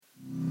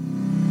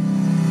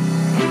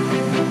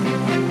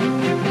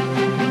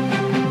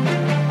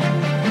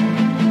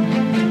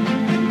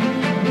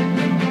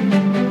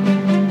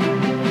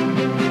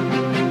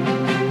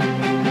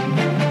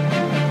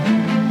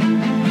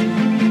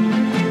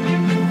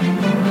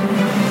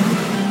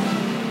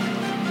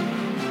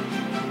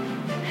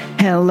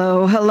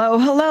Hello, hello,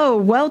 hello.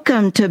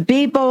 Welcome to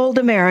Be Bold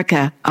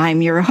America.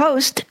 I'm your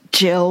host,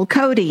 Jill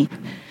Cody.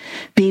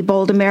 Be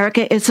Bold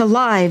America is a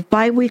live,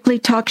 bi-weekly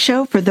talk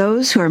show for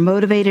those who are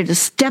motivated to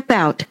step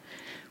out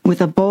with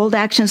the bold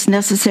actions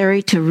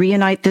necessary to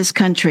reunite this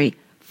country,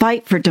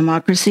 fight for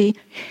democracy,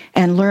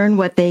 and learn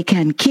what they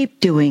can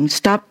keep doing,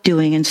 stop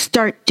doing, and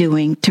start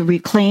doing to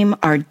reclaim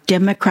our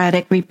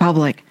democratic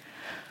republic.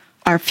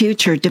 Our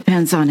future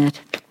depends on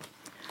it.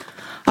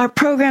 Our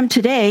program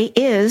today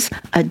is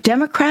a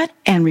Democrat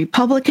and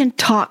Republican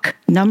talk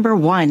number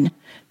 1,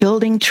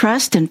 building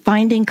trust and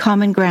finding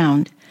common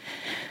ground.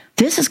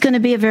 This is going to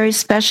be a very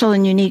special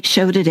and unique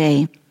show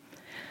today.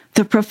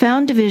 The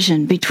profound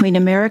division between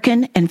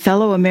American and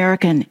fellow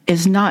American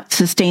is not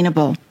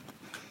sustainable.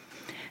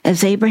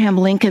 As Abraham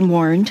Lincoln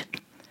warned,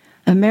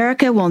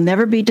 America will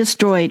never be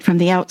destroyed from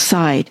the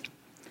outside.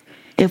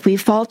 If we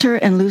falter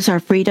and lose our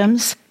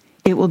freedoms,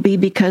 it will be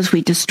because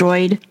we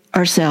destroyed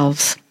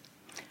ourselves.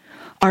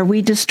 Are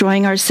we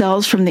destroying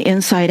ourselves from the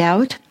inside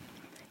out?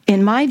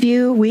 In my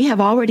view, we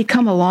have already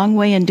come a long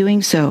way in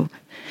doing so.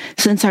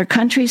 Since our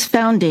country's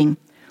founding,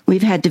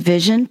 we've had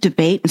division,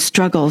 debate, and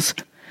struggles,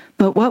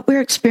 but what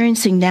we're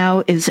experiencing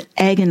now is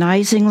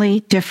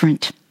agonizingly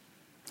different.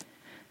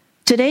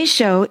 Today's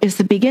show is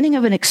the beginning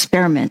of an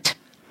experiment.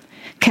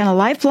 Can a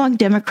lifelong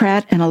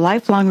Democrat and a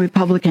lifelong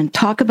Republican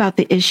talk about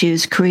the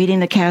issues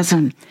creating the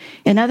chasm?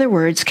 In other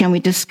words, can we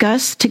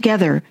discuss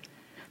together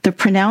the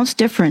pronounced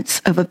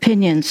difference of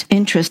opinions,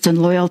 interests,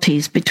 and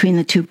loyalties between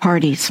the two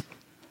parties?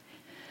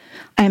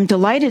 I am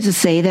delighted to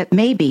say that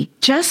maybe,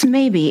 just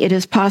maybe, it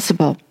is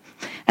possible.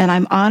 And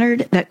I'm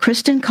honored that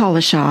Kristen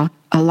Collishaw,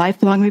 a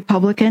lifelong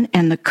Republican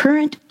and the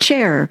current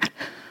chair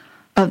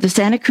of the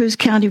Santa Cruz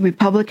County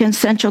Republican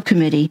Central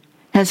Committee,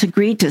 has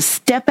agreed to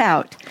step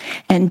out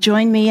and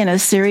join me in a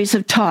series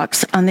of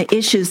talks on the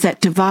issues that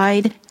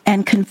divide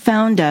and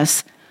confound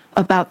us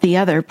about the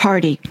other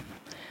party.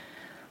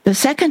 The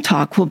second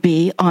talk will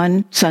be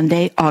on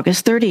Sunday,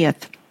 August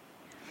 30th.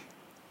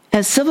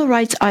 As civil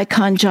rights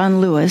icon John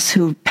Lewis,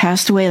 who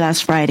passed away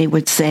last Friday,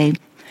 would say,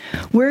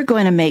 we're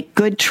going to make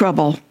good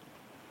trouble.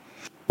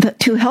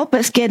 To help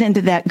us get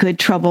into that good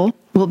trouble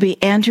will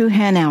be Andrew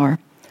Hanauer,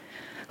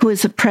 who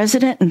is the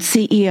president and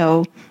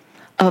CEO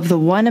of the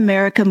One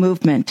America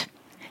movement.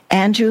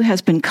 Andrew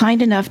has been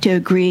kind enough to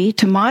agree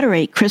to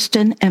moderate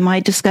Kristen and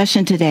my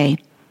discussion today.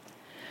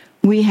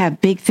 We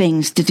have big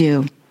things to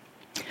do.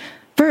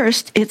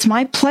 First, it's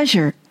my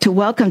pleasure to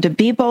welcome to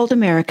Be Bold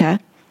America,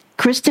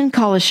 Kristen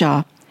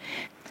Collishaw.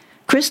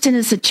 Kristen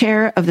is the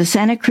chair of the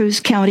Santa Cruz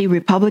County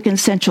Republican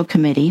Central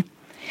Committee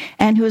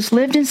and who has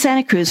lived in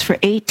Santa Cruz for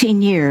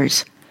 18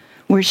 years,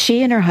 where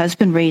she and her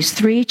husband raised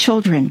 3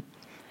 children.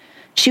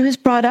 She was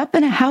brought up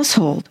in a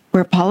household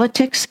where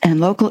politics and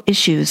local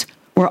issues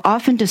were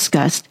often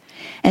discussed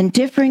and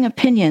differing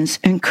opinions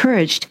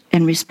encouraged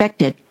and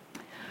respected.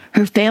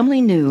 Her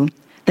family knew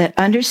that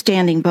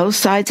understanding both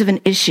sides of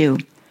an issue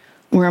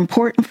were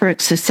important for a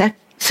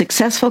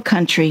successful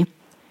country,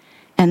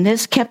 and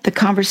this kept the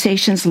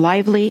conversations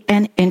lively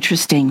and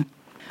interesting.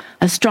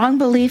 A strong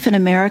belief in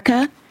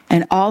America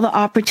and all the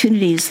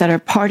opportunities that are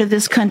part of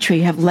this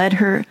country have led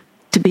her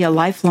to be a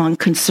lifelong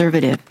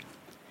conservative.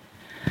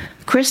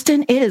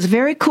 Kristen, it is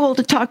very cool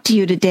to talk to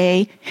you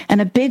today, and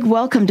a big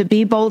welcome to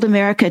Be Bold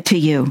America to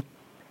you.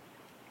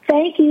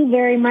 Thank you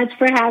very much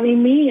for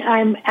having me.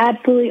 I'm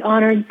absolutely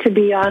honored to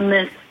be on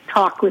this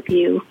talk with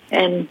you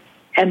and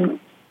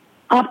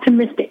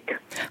optimistic.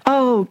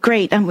 Oh,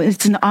 great.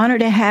 It's an honor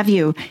to have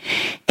you.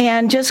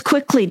 And just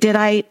quickly, did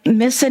I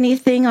miss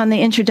anything on the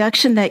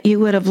introduction that you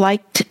would have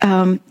liked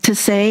to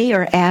say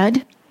or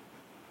add?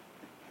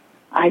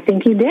 I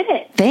think you did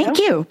it. Thank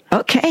you.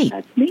 Okay.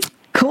 That's me.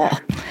 Cool.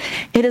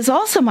 It is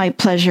also my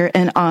pleasure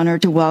and honor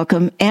to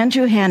welcome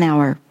Andrew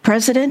Hanauer,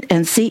 President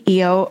and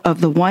CEO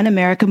of the One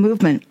America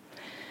movement.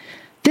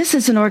 This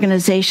is an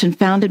organization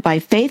founded by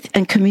faith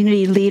and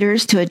community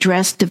leaders to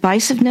address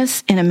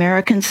divisiveness in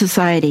American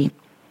society.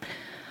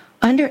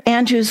 Under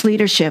Andrew's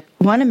leadership,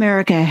 One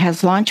America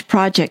has launched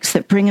projects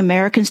that bring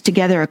Americans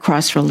together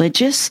across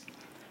religious,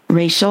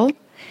 racial,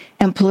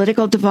 and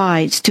political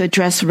divides to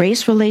address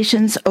race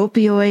relations,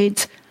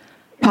 opioids,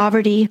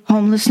 poverty,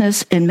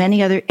 homelessness, and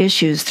many other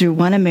issues through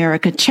One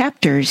America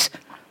chapters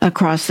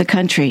across the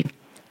country.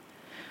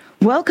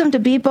 Welcome to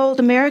Be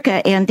Bold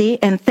America,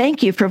 Andy, and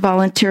thank you for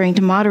volunteering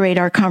to moderate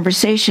our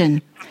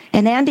conversation.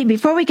 And Andy,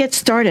 before we get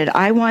started,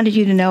 I wanted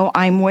you to know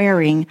I'm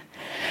wearing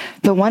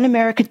the One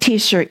America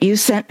t-shirt you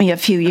sent me a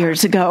few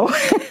years ago,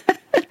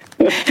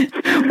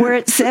 where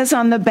it says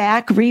on the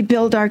back,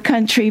 rebuild our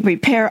country,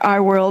 repair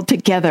our world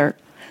together.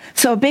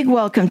 So a big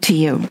welcome to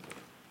you.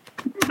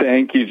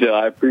 Thank you, Jill.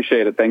 I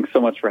appreciate it. Thanks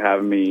so much for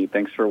having me.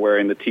 Thanks for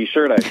wearing the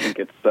t-shirt. I think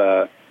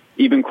it's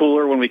even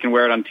cooler when we can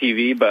wear it on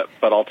TV, but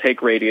I'll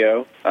take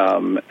radio.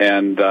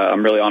 And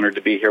I'm really honored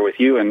to be here with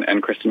you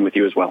and Kristen with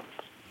you as well.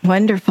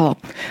 Wonderful.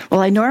 Well,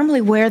 I normally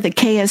wear the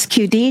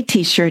KSQD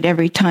t-shirt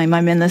every time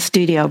I'm in the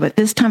studio, but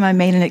this time I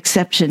made an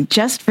exception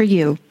just for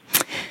you.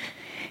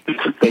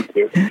 Thank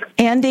you.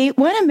 Andy,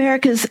 One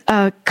America's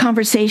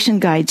conversation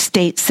guide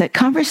states that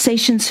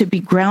conversations should be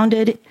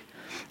grounded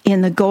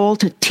in the goal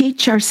to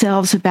teach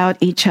ourselves about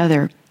each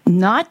other,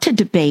 not to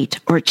debate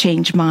or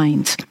change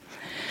minds.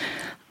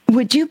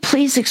 Would you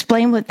please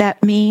explain what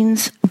that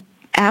means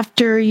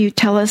after you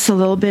tell us a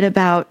little bit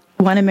about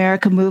One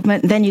America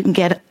movement? Then you can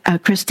get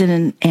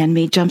Kristen and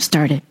me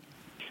jump-started.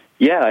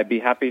 Yeah, I'd be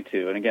happy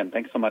to. And again,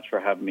 thanks so much for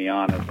having me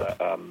on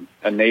as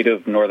a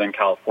native Northern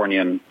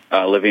Californian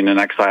living in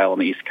exile on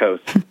the East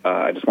Coast.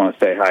 I just want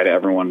to say hi to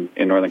everyone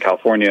in Northern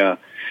California.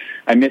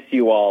 I miss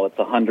you all. It's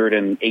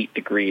 108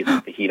 degrees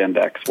at the heat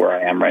index where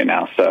I am right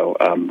now. So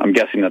I'm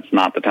guessing that's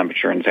not the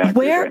temperature in Santa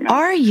Cruz right now. Where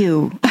are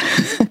you?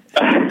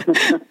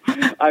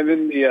 I'm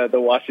in the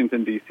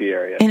Washington, D.C.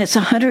 area. And it's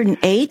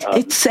 108?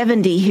 It's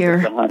 70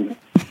 here.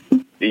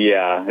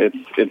 Yeah,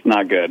 it's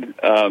not good.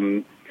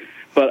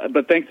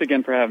 But thanks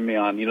again for having me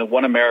on.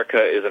 One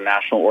America is a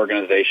national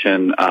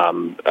organization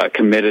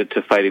committed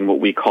to fighting what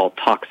we call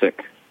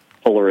toxic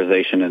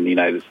polarization in the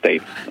United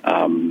States.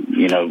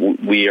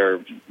 We are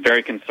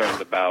very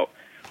concerned about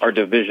our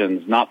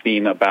divisions not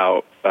being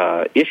about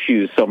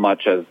issues so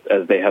much as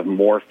they have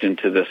morphed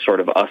into this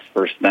sort of us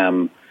versus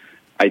them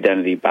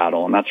identity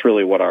battle, and that's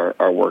really what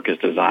our work is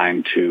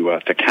designed to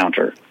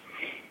counter.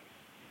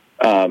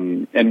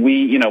 And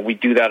we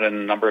do that in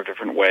a number of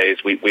different ways.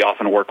 We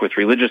often work with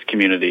religious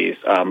communities.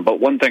 But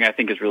one thing I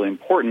think is really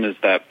important is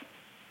that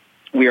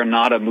we are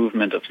not a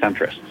movement of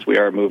centrists. We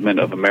are a movement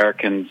of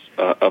Americans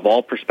of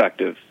all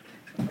perspectives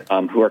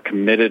who are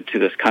committed to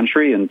this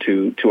country and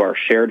to our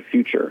shared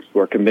future, who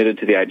are committed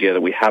to the idea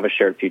that we have a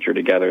shared future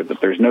together,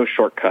 that there's no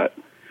shortcut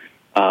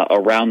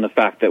around the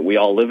fact that we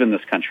all live in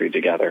this country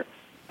together.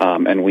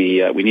 And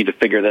we need to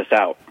figure this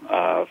out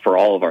for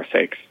all of our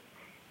sakes.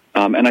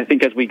 And I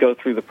think as we go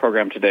through the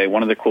program today,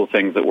 one of the cool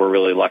things that we're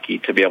really lucky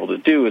to be able to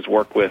do is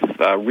work with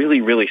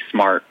really, really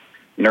smart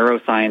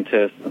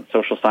neuroscientists,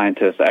 social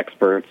scientists,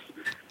 experts,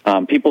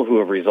 people who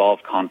have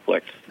resolved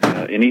conflict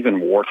in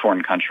even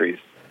war-torn countries,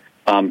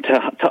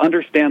 to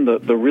understand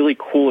the really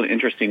cool and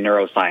interesting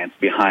neuroscience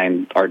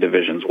behind our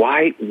divisions.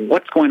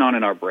 What's going on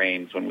in our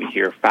brains when we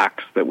hear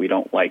facts that we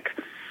don't like,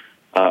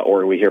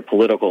 or we hear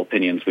political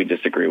opinions we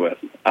disagree with,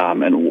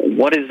 and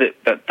what is it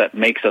that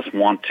makes us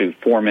want to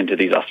form into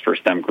these us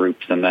versus them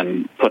groups and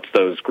then puts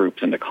those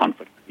groups into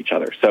conflict with each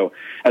other. So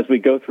as we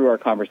go through our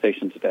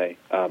conversation today,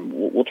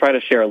 we'll try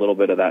to share a little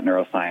bit of that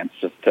neuroscience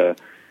just to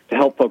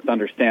help folks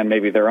understand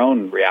maybe their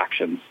own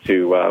reactions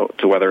to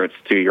whether it's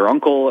to your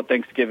uncle at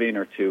Thanksgiving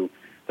or to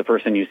the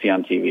person you see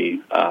on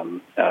TV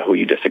who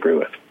you disagree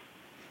with.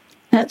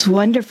 That's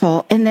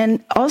wonderful. And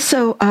then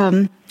also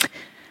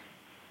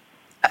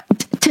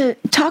to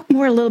talk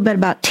more a little bit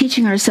about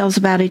teaching ourselves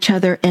about each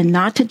other and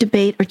not to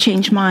debate or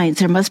change minds.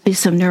 There must be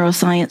some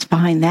neuroscience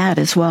behind that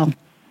as well.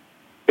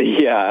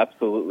 Yeah,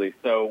 absolutely.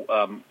 So,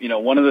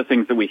 one of the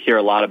things that we hear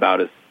a lot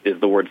about is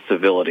the word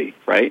civility,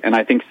 right? And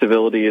I think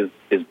civility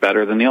is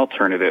better than the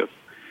alternative.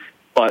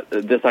 But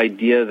this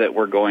idea that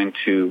we're going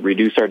to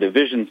reduce our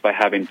divisions by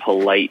having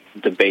polite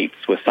debates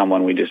with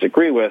someone we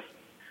disagree with,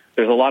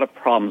 there's a lot of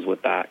problems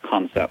with that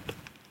concept.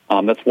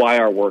 That's why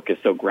our work is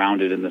so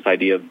grounded in this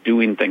idea of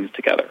doing things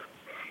together.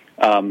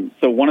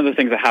 So one of the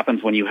things that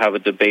happens when you have a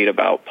debate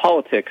about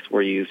politics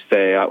where you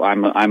say,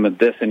 I'm a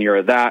this and you're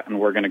a that, and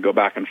we're going to go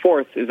back and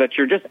forth, is that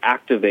you're just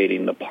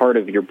activating the part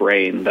of your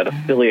brain that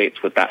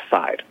affiliates with that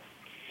side.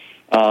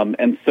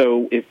 And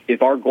so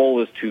if our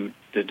goal is to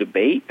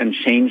debate and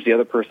change the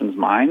other person's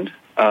mind,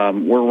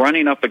 we're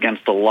running up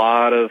against a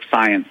lot of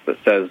science that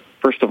says,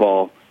 first of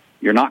all,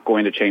 you're not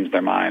going to change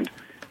their mind,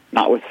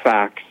 not with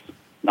facts,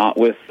 not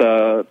with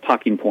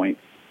talking points.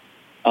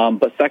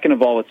 But second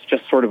of all, it's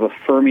just sort of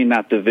affirming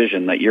that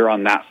division that you're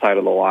on that side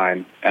of the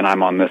line and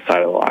I'm on this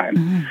side of the line.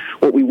 Mm-hmm.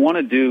 What we want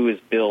to do is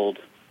build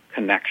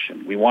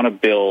connection. We want to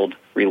build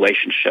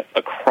relationship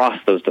across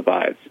those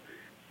divides.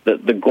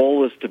 The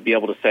goal is to be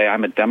able to say,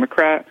 I'm a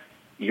Democrat,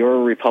 you're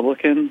a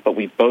Republican, but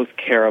we both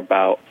care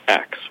about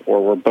X,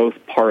 or we're both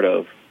part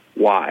of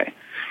Y.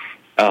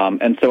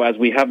 And so as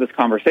we have this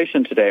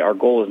conversation today, our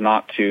goal is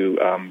not to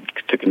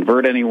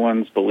convert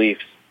anyone's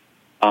beliefs,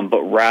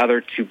 but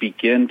rather to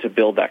begin to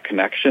build that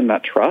connection,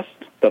 that trust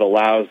that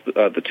allows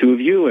the two of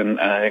you, and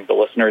I think the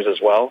listeners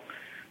as well,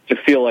 to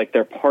feel like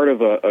they're part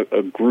of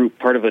a group,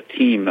 part of a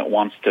team that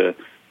wants to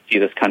see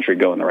this country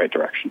go in the right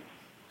direction.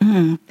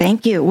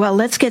 Thank you. Well,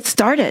 let's get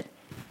started.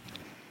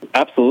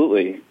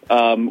 Absolutely.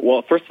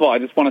 Well, first of all, I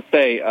just want to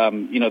say,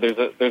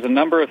 there's a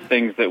number of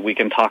things that we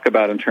can talk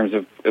about in terms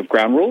of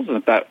ground rules,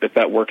 and if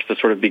that works to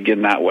sort of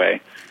begin that way,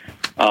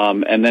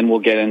 and then we'll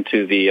get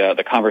into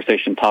the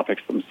conversation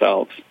topics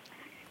themselves.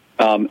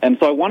 And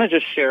so I want to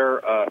just share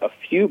a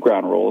few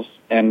ground rules,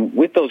 and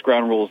with those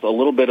ground rules, a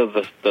little bit of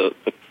the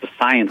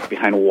science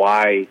behind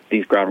why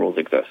these ground rules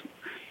exist.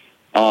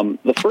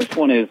 The first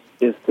one is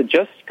to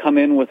just come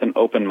in with an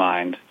open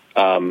mind,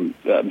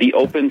 be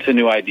open to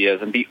new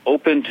ideas, and be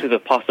open to the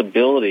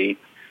possibility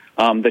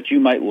that you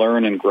might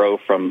learn and grow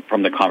from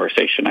the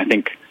conversation. I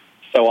think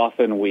so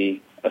often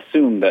we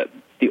assume that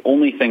the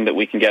only thing that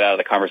we can get out of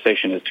the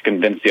conversation is to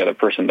convince the other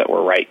person that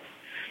we're right.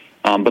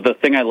 But the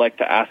thing I like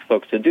to ask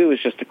folks to do is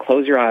just to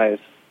close your eyes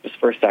just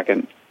for a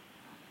second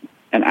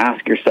and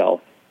ask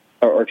yourself,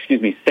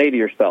 say to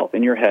yourself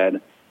in your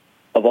head,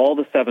 of all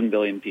the 7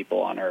 billion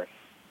people on Earth,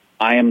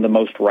 I am the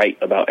most right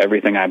about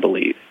everything I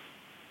believe.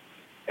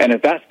 And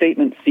if that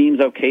statement seems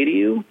okay to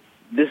you,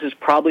 this is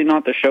probably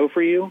not the show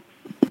for you.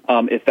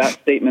 If that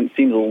statement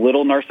seems a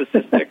little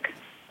narcissistic,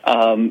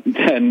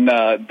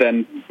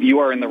 then you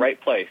are in the right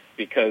place,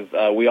 because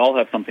we all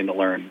have something to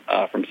learn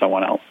from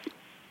someone else.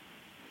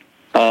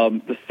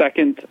 The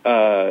second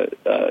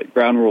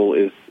ground rule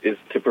is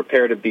to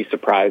prepare to be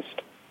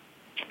surprised.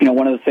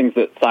 One of the things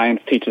that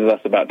science teaches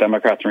us about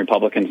Democrats and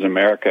Republicans in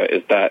America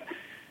is that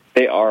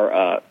they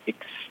are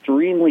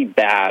extremely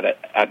bad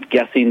at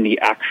guessing the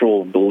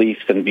actual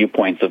beliefs and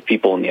viewpoints of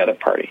people in the other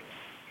party.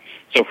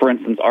 So, for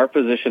instance, our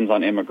positions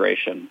on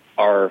immigration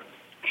are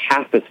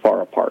half as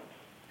far apart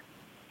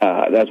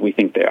as we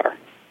think they are.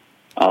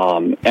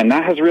 And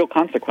that has real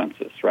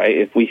consequences, right?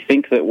 If we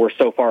think that we're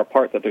so far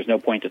apart that there's no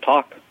point to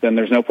talk, then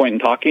there's no point in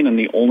talking, and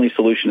the only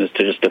solution is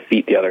to just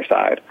defeat the other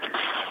side.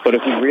 But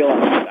if we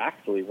realize that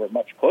actually we're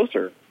much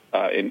closer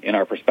in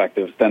our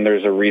perspectives, then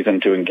there's a reason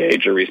to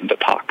engage, a reason to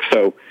talk.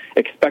 So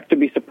expect to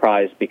be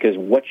surprised, because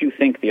what you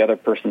think the other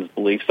person's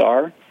beliefs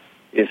are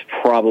is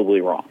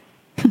probably wrong.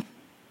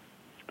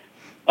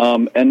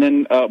 And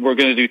then we're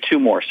going to do two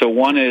more. So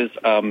one is,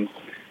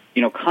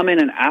 come in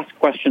and ask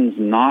questions,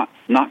 not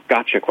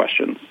gotcha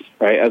questions,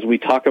 right? As we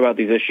talk about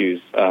these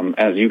issues,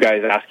 as you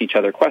guys ask each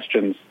other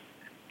questions,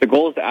 the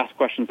goal is to ask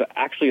questions that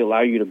actually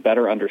allow you to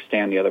better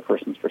understand the other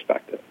person's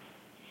perspective.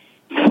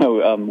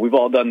 So we've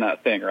all done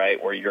that thing,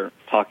 right, where you're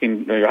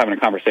talking, or you're having a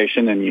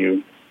conversation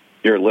and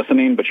you're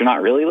listening, but you're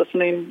not really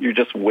listening. You're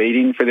just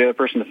waiting for the other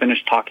person to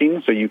finish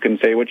talking so you can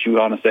say what you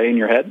want to say in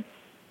your head.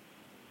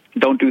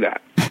 Don't do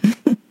that.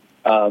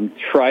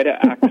 Try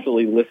to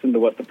actually listen to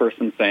what the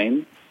person's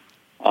saying,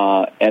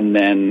 and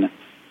then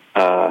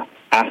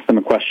ask them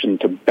a question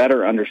to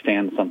better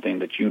understand something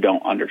that you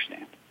don't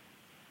understand.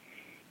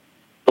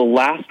 The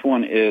last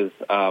one is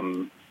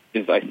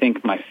I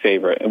think my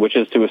favorite, which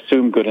is to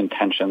assume good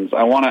intentions.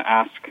 I want to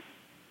ask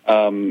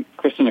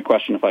Kristen a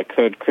question, if I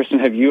could. Kristen,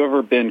 have you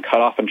ever been cut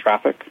off in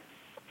traffic?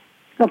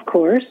 Of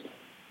course.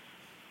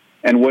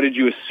 And what did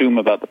you assume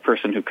about the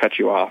person who cut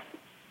you off?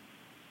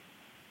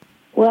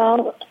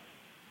 Well,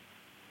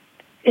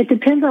 it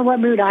depends on what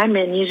mood I'm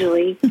in,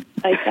 usually.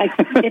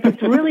 If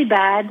it's really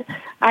bad,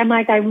 I'm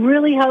like, I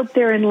really hope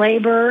they're in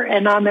labor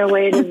and on their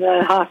way to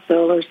the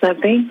hospital or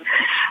something.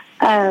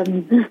 But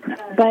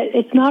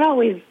it's not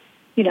always,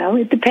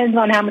 it depends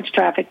on how much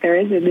traffic there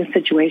is in this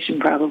situation,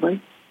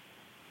 probably.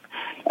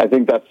 I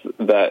think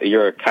that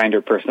you're a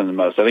kinder person than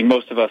most. I think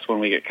most of us, when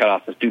we get cut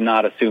off, do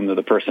not assume that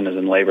the person is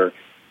in labor.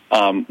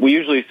 We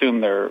usually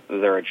assume they're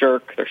a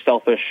jerk, they're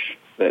selfish,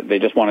 that they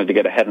just wanted to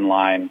get ahead in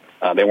line.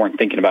 They weren't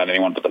thinking about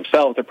anyone but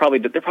themselves. They're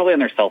probably on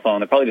their cell phone.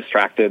 They're probably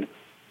distracted.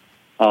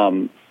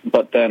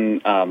 But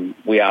then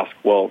we ask,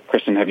 well,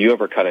 Kristen, have you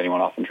ever cut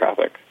anyone off in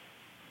traffic?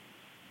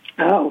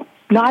 Oh,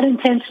 not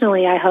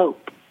intentionally, I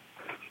hope.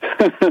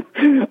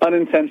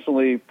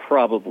 Unintentionally,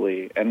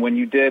 probably. And when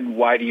you did,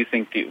 why do you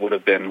think it would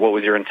have been? What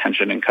was your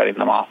intention in cutting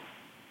them off?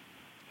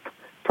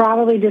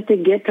 Probably just to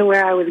get to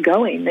where I was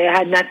going. They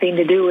had nothing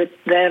to do with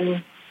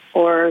them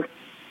or,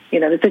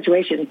 the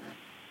situation.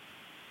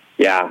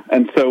 Yeah,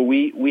 and so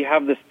we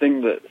have this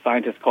thing that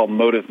scientists call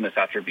motive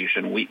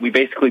misattribution. We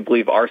basically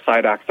believe our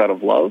side acts out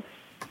of love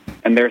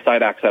and their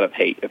side acts out of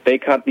hate. If they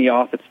cut me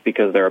off, it's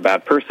because they're a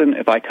bad person.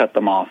 If I cut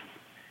them off,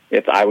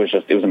 it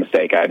was a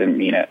mistake. I didn't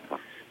mean it.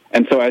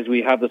 And so as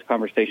we have this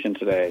conversation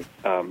today,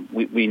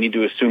 we need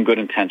to assume good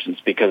intentions,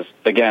 because,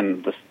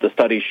 again, the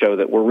studies show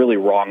that we're really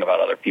wrong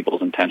about other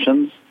people's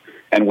intentions,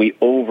 and we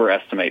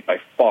overestimate by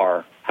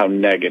far how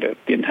negative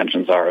the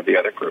intentions are of the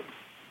other group.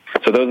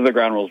 So those are the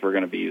ground rules we're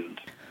going to be using.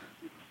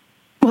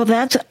 Well,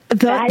 that's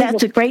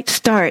a great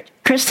start.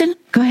 Kristen,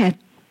 go ahead.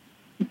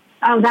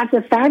 Oh, that's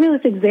a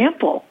fabulous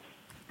example.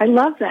 I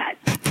love that.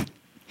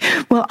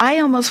 Well, I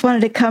almost wanted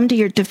to come to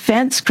your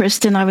defense,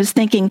 Kristen. I was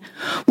thinking,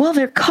 well,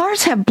 their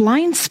cars have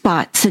blind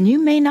spots, and you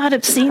may not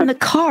have seen the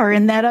car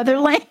in that other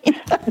lane.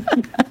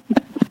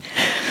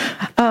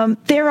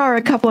 There are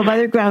a couple of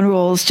other ground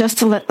rules, just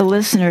to let the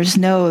listeners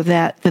know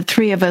that the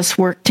three of us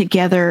work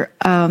together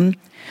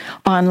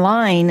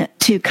online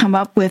to come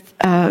up with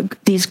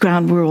these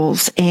ground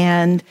rules.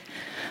 And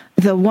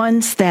the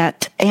ones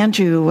that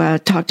Andrew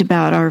talked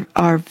about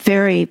are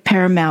very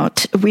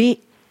paramount. We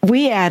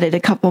added a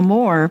couple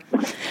more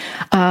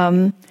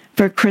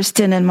for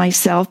Kristen and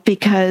myself,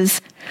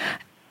 because,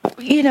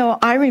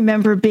 I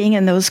remember being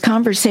in those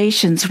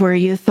conversations where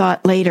you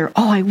thought later,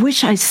 oh, I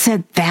wish I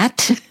said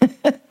that.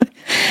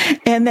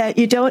 And that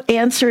you don't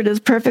answer it as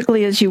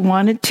perfectly as you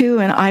wanted to.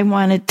 And I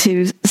wanted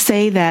to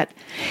say that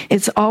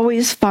it's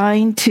always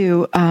fine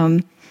to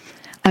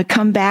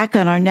come back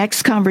on our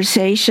next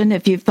conversation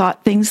if you've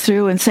thought things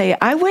through and say,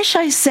 I wish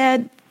I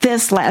said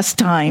this last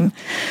time.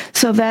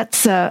 So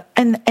that's,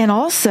 and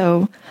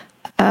also,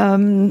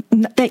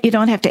 that you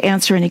don't have to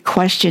answer any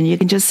question. You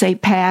can just say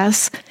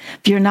pass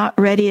if you're not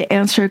ready to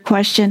answer a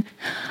question.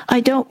 I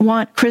don't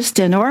want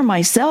Kristen or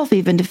myself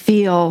even to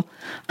feel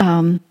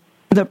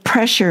the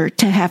pressure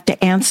to have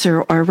to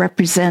answer or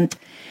represent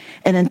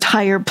an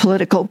entire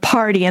political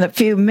party in a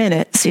few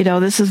minutes.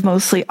 This is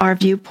mostly our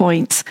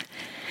viewpoints.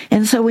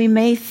 And so we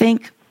may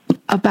think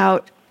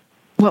about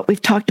what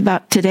we've talked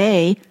about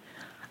today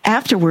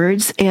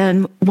afterwards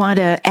and want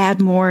to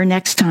add more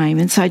next time.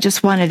 And so I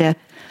just wanted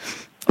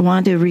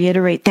to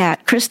reiterate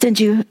that. Kristen,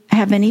 do you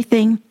have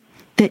anything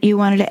that you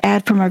wanted to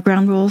add from our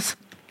ground rules?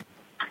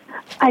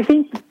 I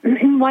think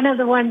one of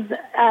the ones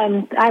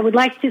I would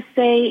like to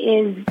say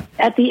is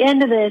at the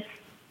end of this,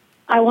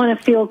 I want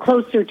to feel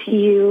closer to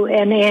you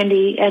and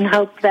Andy and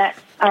hope that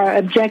our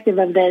objective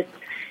of this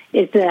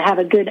is to have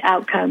a good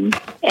outcome.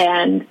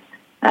 And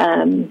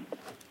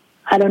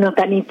I don't know if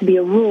that needs to be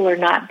a rule or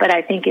not, but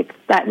I think it's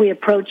that we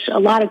approach a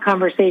lot of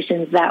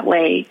conversations that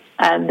way,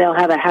 they'll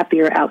have a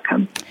happier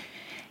outcome.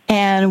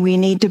 And we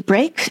need to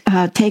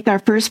take our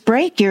first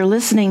break. You're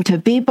listening to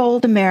Be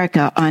Bold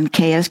America on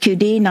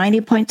KSQD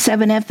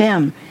 90.7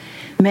 FM.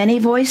 Many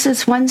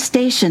voices, one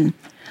station.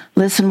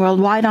 Listen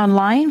worldwide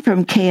online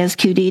from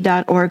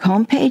ksqd.org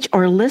homepage,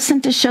 or listen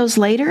to shows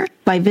later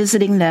by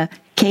visiting the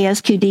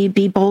KSQD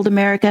Be Bold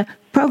America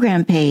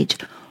program page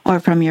or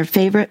from your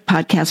favorite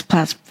podcast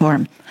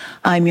platform.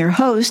 I'm your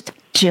host,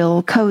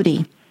 Jill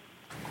Cody.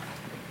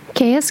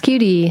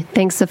 KSQD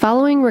thanks the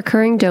following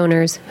recurring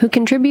donors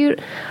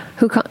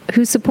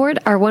who support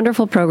our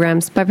wonderful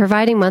programs by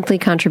providing monthly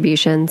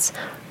contributions: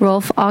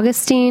 Rolf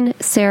Augustine,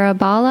 Sarah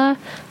Bala,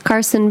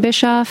 Carson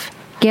Bischoff,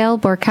 Gail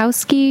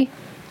Borkowski,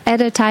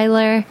 Etta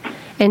Tyler,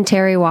 and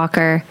Terry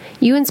Walker.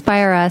 You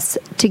inspire us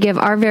to give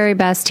our very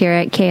best here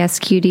at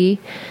KSQD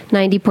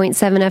 90.7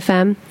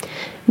 FM.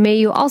 May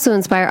you also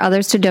inspire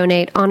others to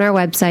donate on our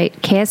website,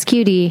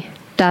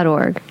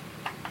 ksqd.org.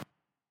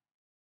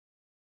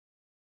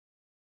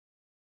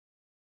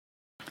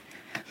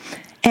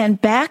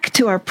 And back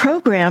to our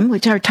program,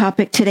 which our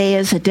topic today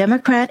is a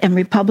Democrat and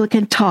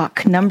Republican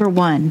talk, number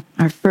 1,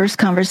 our first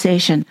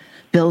conversation,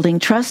 building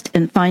trust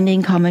and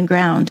finding common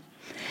ground.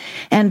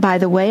 And by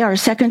the way, our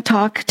second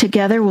talk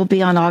together will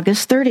be on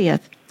August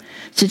 30th.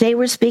 Today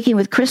we're speaking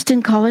with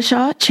Kristen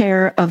Collishaw,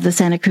 chair of the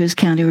Santa Cruz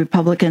County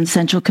Republican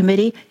Central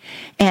Committee,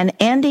 and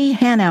Andy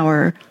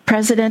Hanauer,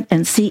 president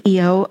and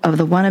CEO of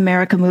the One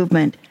America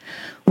Movement,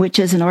 which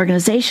is an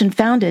organization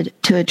founded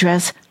to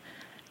address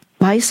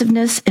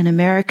divisiveness in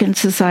American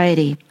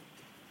society.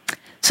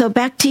 So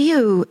back to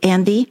you,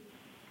 Andy.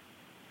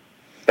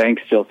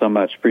 Thanks, Jill, so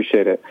much.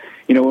 Appreciate it.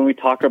 When we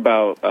talk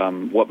about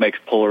what makes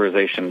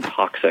polarization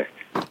toxic,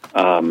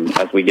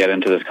 as we get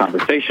into this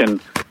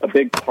conversation, a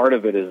big part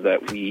of it is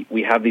that we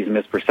have these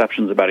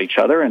misperceptions about each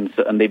other,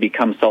 and they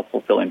become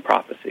self-fulfilling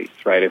prophecies,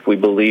 right? If we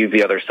believe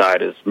the other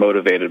side is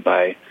motivated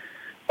by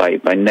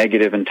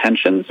negative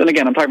intentions, and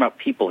again, I'm talking about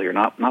people here,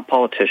 not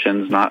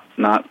politicians, not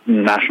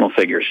national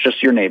figures,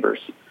 just your neighbors.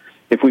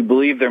 If we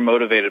believe they're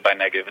motivated by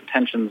negative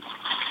intentions,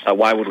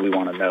 why would we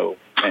want to know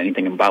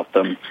anything about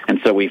them? And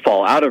so we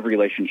fall out of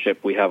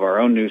relationship. We have our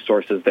own news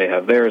sources. They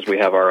have theirs. We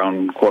have our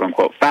own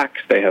quote-unquote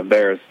facts. They have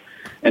theirs.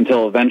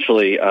 Until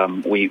eventually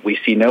we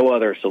see no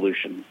other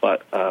solution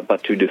but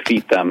to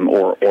defeat them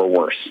or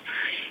worse.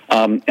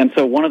 And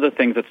so one of the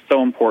things that's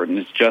so important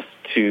is just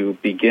to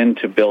begin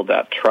to build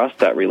that trust,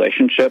 that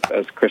relationship,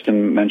 as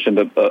Kristen mentioned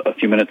a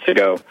few minutes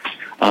ago.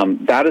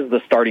 That is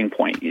the starting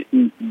point.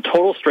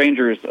 Total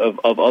strangers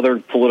of other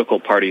political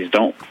parties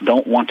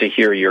don't want to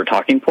hear your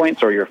talking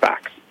points or your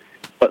facts.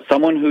 But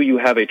someone who you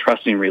have a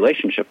trusting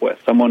relationship with,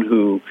 someone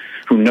who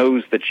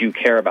knows that you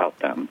care about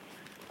them,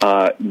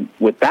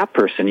 with that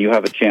person, you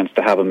have a chance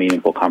to have a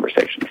meaningful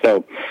conversation.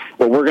 So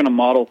what we're going to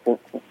model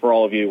for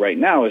all of you right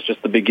now is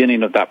just the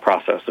beginning of that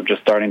process of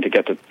just starting to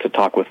get to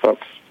talk with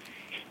folks.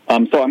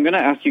 So I'm going to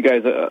ask you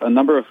guys a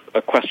number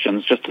of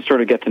questions just to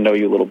sort of get to know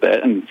you a little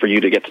bit and for you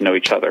to get to know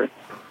each other.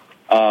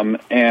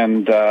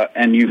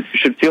 And you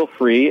should feel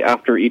free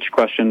after each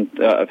question,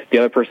 if the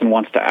other person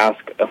wants to ask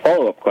a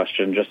follow-up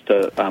question, just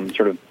to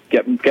sort of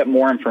get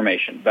more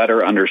information,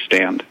 better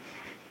understand.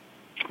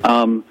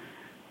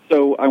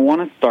 So I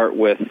want to start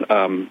with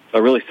a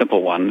really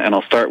simple one, and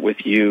I'll start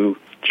with you,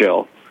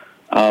 Jill.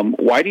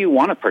 Why do you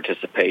want to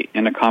participate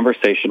in a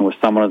conversation with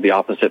someone of the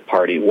opposite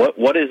party?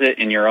 What is it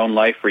in your own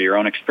life or your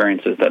own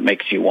experiences that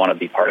makes you want to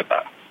be part of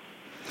that?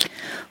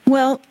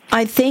 Well,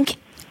 I think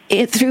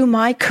through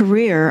my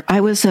career,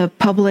 I was a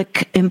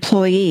public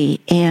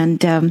employee,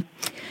 and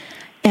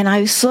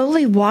I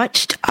slowly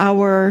watched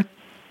our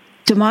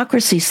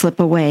democracy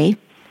slip away,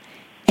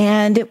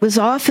 and it was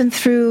often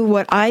through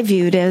what I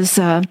viewed as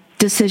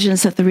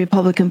decisions that the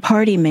Republican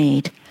Party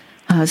made,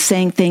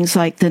 saying things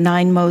like the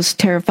 9 most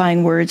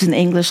terrifying words in the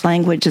English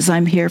language is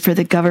 "I'm here for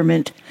the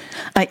government,"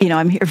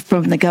 I'm here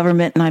from the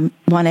government and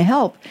I want to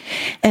help.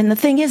 And the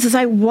thing is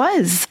I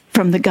was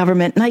from the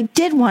government and I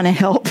did want to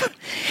help.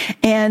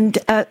 And,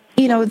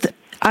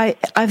 I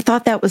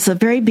thought that was the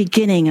very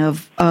beginning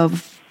of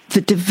the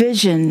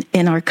division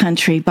in our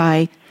country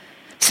by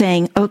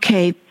saying,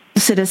 okay,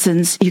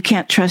 citizens, you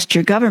can't trust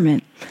your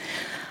government.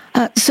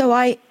 So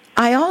I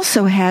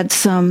also had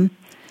some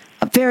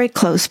very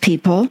close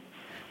people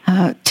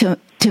to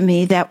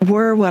me that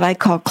were what I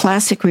call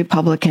classic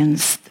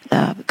Republicans,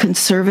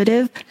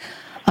 conservative,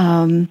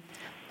 and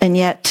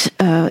yet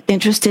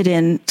interested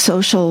in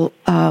social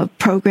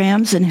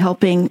programs and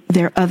helping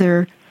their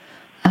other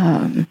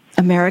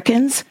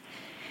Americans.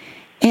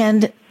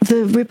 And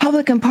the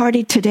Republican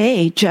Party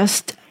today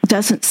just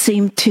doesn't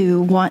seem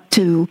to want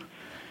to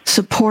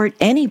support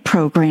any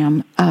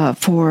program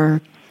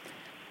for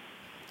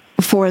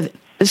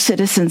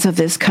citizens of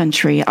this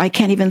country. I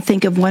can't even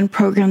think of one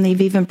program they've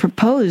even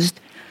proposed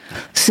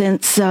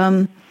since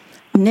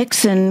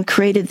Nixon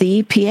created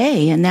the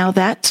EPA, and now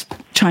that's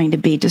trying to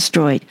be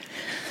destroyed.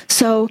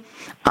 So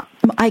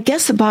I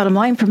guess the bottom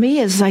line for me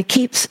is I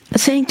keep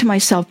saying to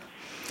myself,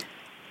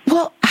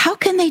 well, how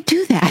can they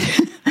do that?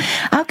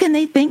 How can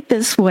they think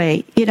this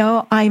way? You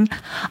know, I've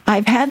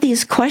had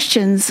these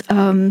questions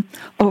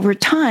over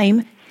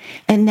time,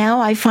 and now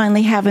I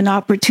finally have an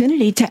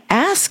opportunity to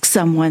ask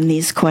someone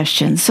these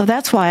questions. So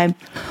that's why I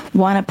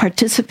want to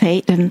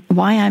participate and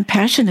why I'm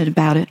passionate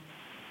about it.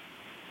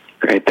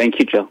 Great. Thank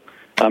you, Jill.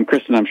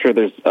 Kristen, I'm sure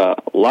there's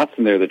lots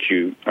in there that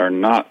you are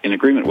not in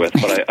agreement with,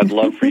 but I'd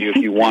love for you, if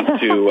you want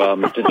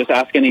to just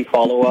ask any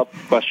follow-up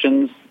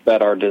questions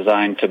that are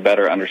designed to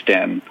better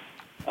understand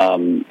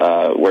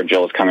where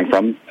Jill is coming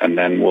from, and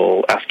then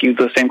we'll ask you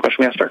the same question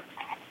we asked her.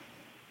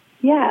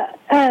 Yeah.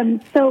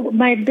 So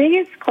my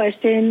biggest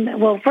question,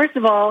 well, first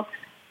of all,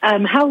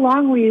 how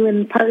long were you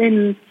in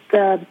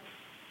the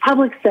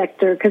public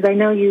sector? Because I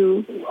know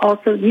you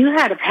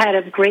had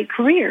a great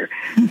career,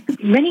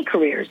 many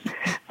careers.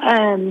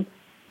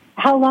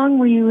 How long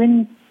were you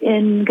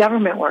in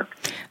government work?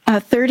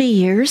 30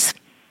 years.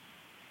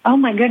 Oh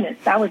my goodness,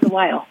 that was a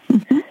while.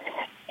 Mm-hmm.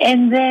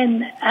 And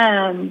then,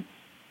 and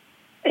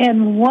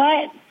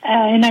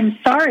I'm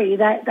sorry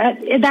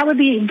that would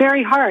be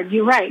very hard.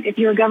 You're right. If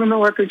you're a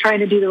government worker trying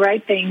to do the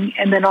right thing,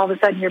 and then all of a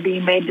sudden you're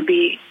being made to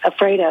be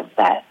afraid of,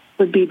 that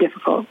would be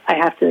difficult, I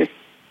have to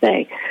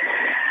say.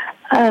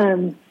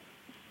 And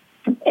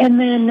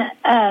then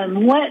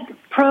what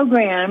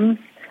programs?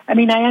 I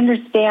mean, I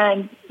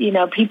understand. You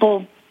know,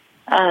 people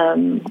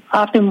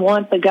often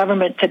want the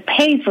government to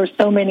pay for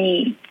so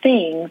many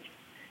things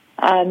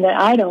that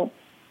I don't,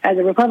 as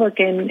a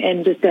Republican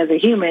and just as a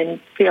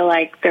human, feel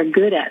like they're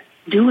good at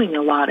doing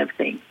a lot of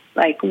things.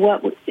 Like,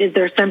 what is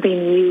there something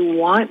you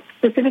want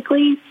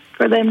specifically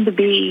for them to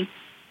be?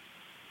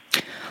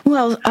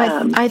 Well,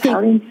 I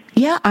think,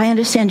 yeah, I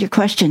understand your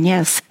question,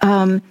 yes.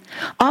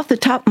 Off the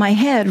top of my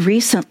head,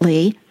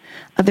 recently,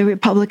 the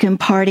Republican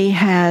Party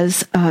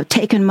has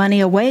taken money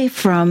away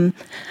from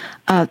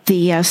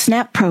the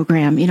SNAP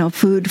program, you know,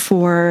 food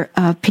for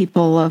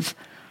people of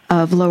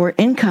lower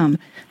income.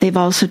 They've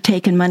also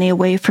taken money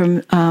away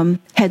from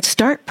Head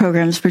Start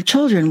programs for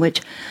children,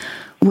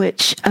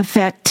 which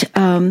affect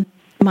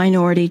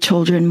minority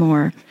children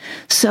more.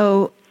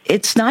 So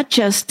it's not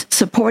just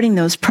supporting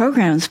those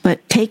programs,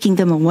 but taking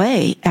them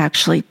away,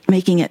 actually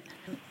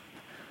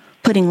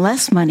putting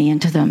less money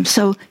into them.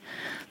 So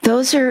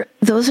those are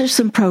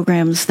some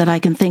programs that I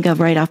can think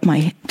of right off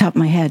my top of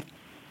my head.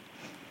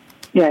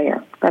 Yeah,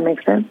 that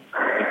makes sense.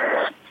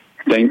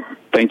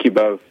 Thank you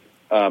both.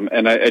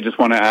 And I just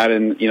want to add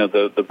in, you know,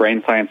 the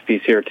brain science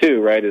piece here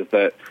too, right, is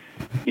that,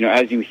 you know,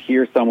 as you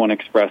hear someone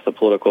express a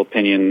political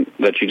opinion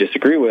that you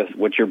disagree with,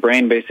 what your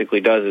brain basically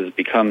does is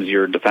becomes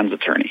your defense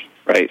attorney,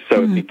 right?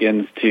 So It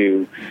begins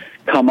to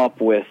come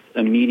up with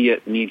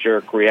immediate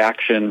knee-jerk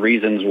reaction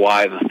reasons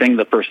why the thing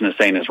the person is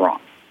saying is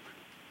wrong.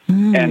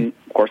 And,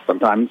 of course,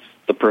 sometimes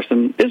the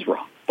person is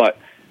wrong. But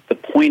the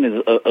point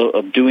is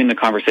of doing the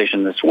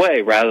conversation this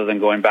way, rather than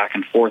going back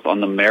and forth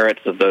on the merits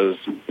of those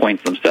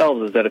points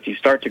themselves, is that if you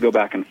start to go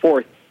back and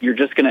forth, you're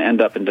just going to end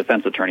up in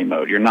defense attorney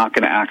mode. You're not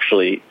going to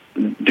actually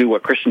do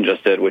what Kristen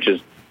just did, which is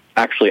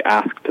actually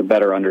ask to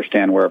better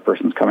understand where a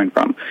person's coming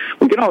from.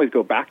 We can always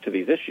go back to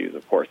these issues,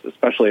 of course,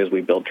 especially as we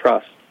build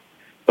trust.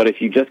 But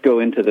if you just go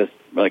into this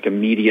like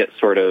immediate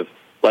sort of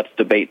let's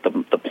debate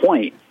the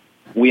point,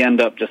 we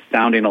end up just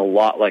sounding a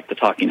lot like the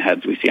talking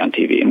heads we see on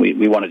TV, and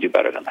we want to do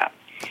better than that.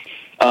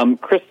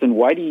 Kristen,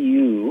 why do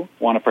you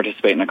want to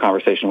participate in a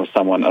conversation with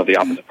someone of the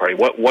opposite party?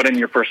 What in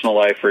your personal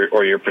life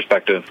or your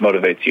perspective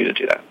motivates you to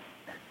do that?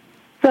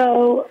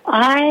 So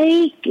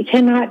I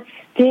cannot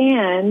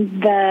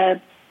stand the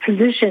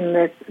position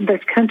that this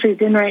country's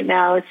in right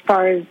now as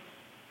far as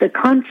the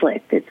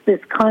conflict. It's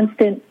this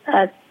constant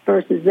us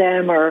versus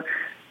them, or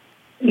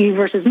you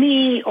versus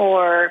me,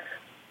 or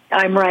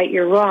I'm right,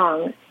 you're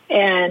wrong.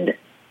 And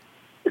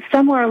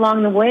somewhere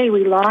along the way,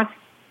 we lost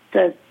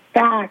the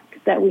fact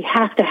that we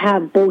have to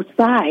have both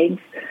sides.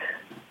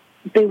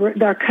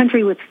 Our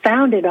country was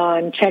founded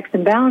on checks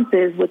and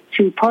balances with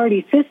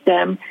two-party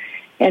system,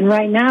 and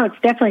right now it's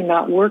definitely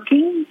not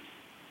working.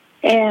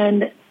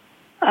 And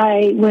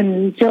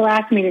when Jill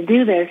asked me to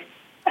do this,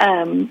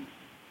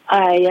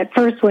 I at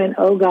first went,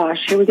 oh gosh,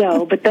 here we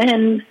go. But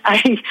then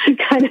I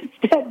kind of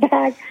stepped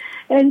back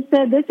and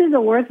said, this is a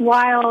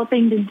worthwhile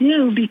thing to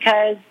do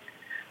because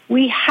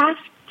we have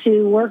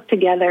to work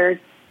together.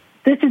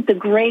 This is the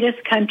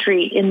greatest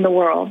country in the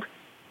world,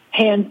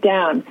 hands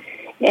down.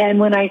 And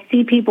when I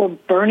see people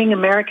burning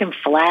American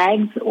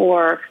flags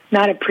or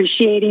not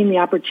appreciating the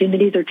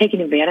opportunities or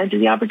taking advantage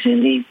of the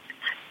opportunities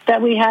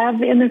that we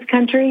have in this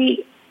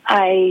country,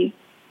 I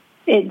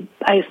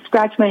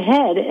scratch my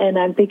head and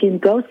I'm thinking,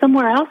 go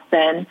somewhere else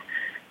then.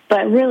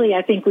 But really,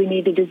 I think we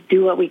need to just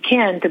do what we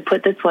can to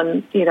put this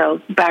one,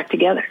 back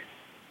together.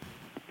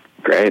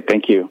 Great,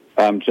 thank you.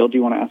 Jill, do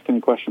you want to ask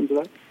any questions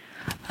of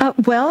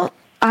that? Well,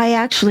 I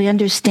actually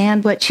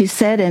understand what you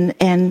said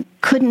and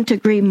couldn't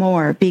agree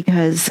more,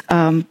 because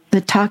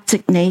the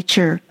toxic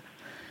nature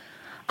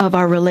of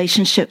our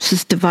relationships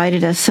has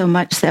divided us so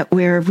much that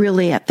we're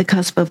really at the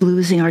cusp of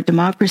losing our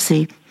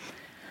democracy.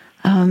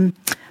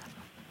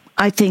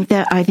 I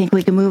think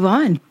we can move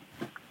on.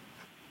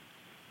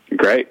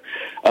 Great.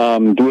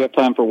 Do we have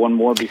time for one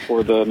more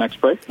before the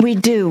next break? We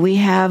do. We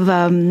have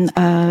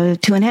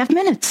 2.5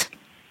 minutes.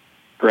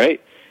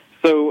 Great.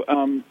 So,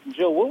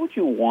 Jill, what would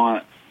you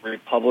want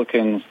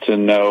Republicans to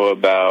know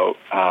about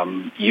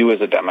you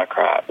as a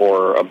Democrat,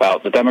 or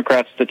about the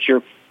Democrats that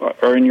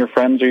are in your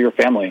friends or your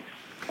family?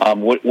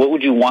 What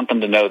would you want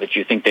them to know that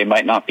you think they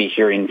might not be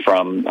hearing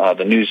from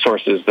the news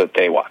sources that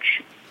they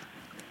watch?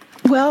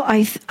 Well,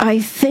 I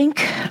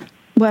think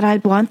what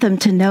I'd want them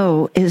to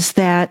know is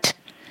that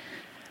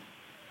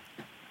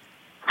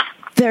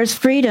there's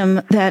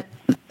freedom, that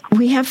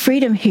we have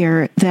freedom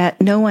here that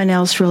no one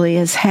else really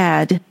has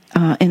had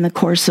in the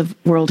course of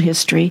world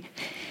history.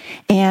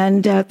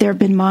 And there have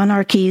been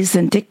monarchies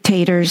and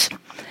dictators,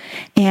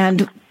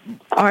 and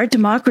our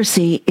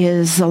democracy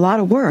is a lot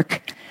of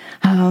work.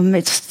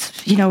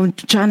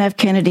 John F.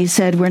 Kennedy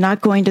said, we're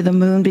not going to the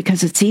moon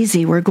because it's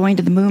easy. We're going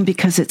to the moon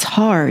because it's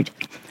hard.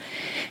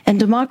 And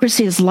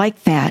democracy is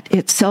like that.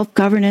 It's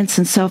self-governance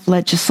and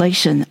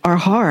self-legislation are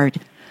hard.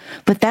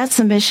 But that's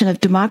the mission of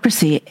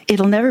democracy.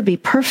 It'll never be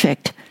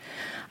perfect.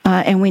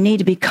 And we need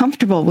to be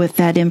comfortable with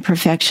that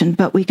imperfection,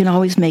 but we can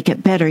always make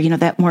it better,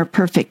 that more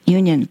perfect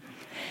union.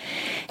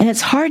 And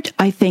it's hard,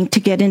 I think, to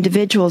get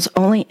individuals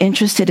only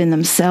interested in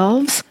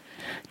themselves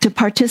to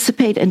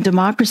participate in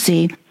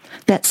democracy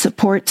that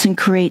supports and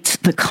creates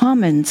the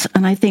commons.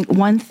 And I think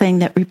one thing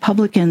that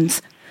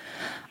Republicans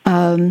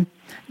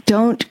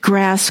don't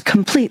grasp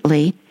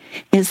completely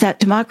is that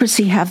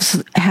democracy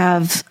has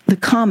the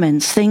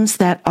commons, things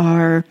that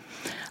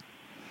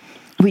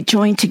we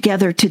join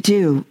together to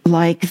do,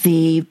 like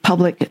the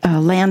public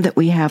land that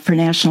we have for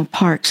national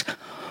parks,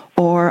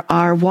 or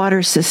our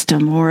water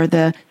system, or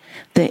the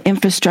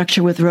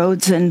infrastructure with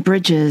roads and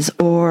bridges,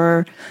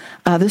 or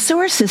the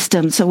sewer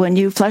system. So when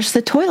you flush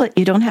the toilet,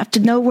 you don't have to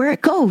know where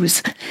it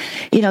goes.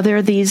 There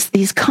are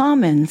these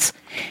commons.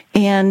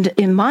 And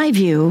in my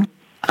view,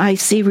 I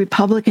see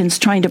Republicans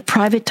trying to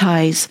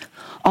privatize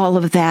all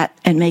of that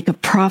and make a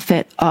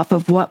profit off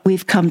of what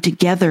we've come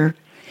together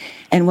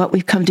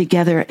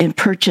and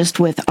purchased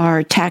with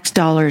our tax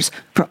dollars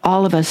for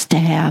all of us to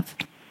have.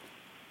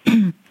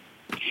 Well,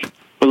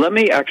 let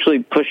me actually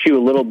push you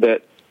a little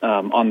bit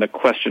on the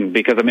question,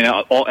 because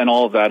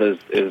all of that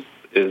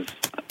is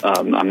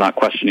I'm not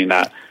questioning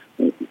that.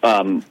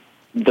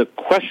 The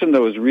question,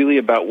 though, is really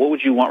about what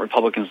would you want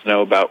Republicans to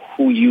know about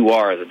who you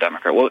are as a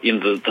Democrat? Well,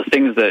 the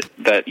things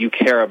that you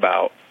care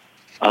about.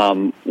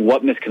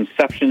 What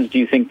misconceptions do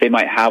you think they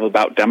might have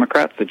about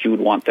Democrats that you would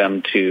want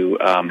them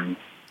to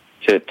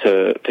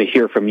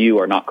hear from you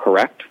are not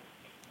correct?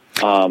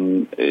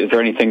 Is there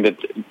anything that,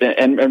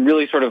 and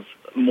really sort of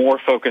more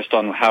focused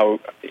on how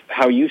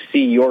you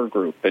see your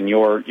group and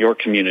your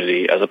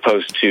community as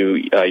opposed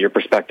to your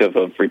perspective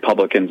of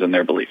Republicans and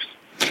their beliefs?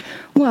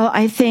 Well,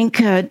 I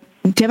think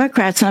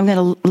Democrats, and I'm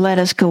going to let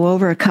us go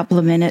over a couple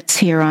of minutes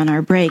here on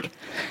our break,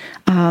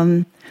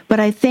 but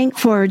I think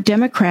for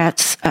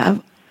Democrats,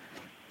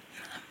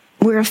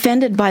 we're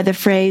offended by the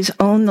phrase,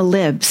 own the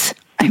libs.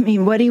 I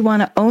mean, what do you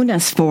want to own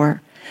us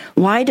for?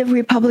 Why do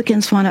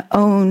Republicans want to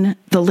own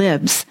the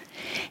libs?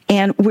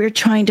 And we're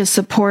trying to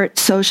support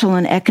social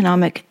and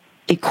economic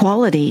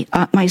equality.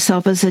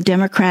 Myself as a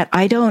Democrat,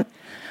 I don't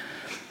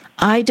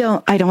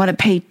want to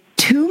pay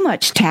too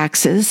much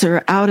taxes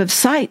or out of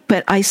sight,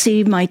 but I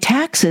see my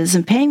taxes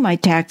and paying my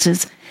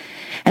taxes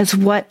as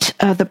what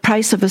the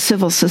price of a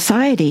civil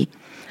society.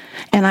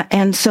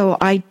 And so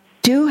I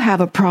do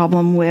have a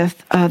problem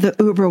with the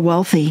uber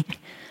wealthy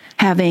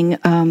having,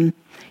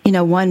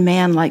 one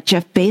man like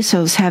Jeff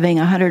Bezos having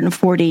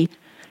 $140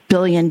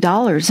 billion.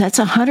 That's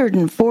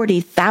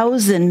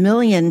 $140,000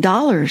 million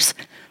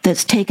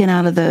that's taken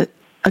out of the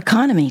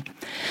economy.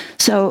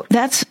 So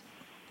does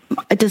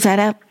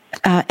that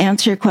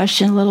answer your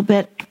question a little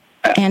bit,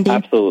 Andy?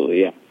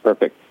 Absolutely, yeah.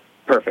 Perfect.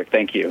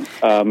 Thank you.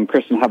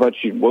 Kristen, how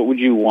about you? What would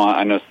you want,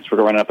 I know since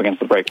we're running up against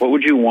the break, what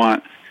would you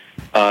want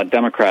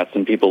Democrats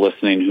and people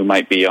listening who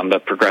might be on the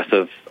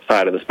progressive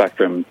side of the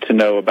spectrum to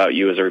know about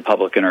you as a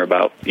Republican or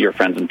about your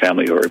friends and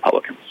family who are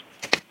Republicans?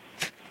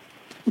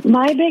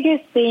 My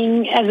biggest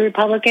thing as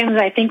Republicans,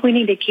 I think we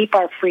need to keep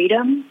our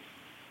freedom.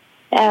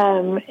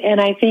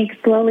 And I think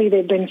slowly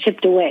they've been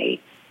chipped away,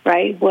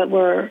 right? What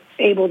we're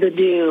able to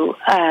do.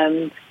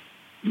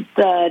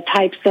 the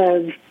types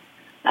of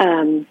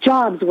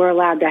jobs we're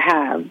allowed to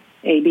have,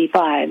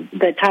 AB5,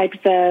 the types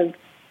of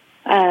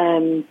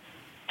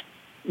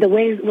the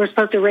ways we're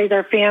supposed to raise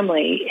our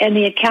family, and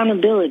the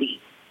accountability.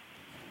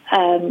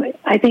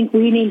 I think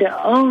we need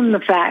to own the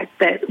fact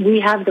that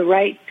we have the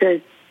right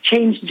to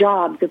change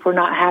jobs if we're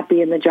not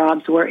happy in the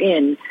jobs we're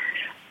in.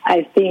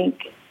 I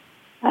think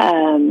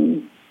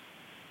I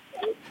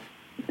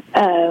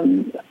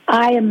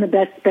am the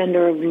best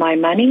spender of my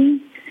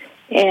money,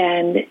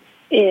 and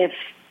if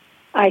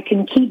I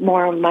can keep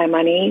more of my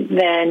money,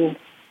 then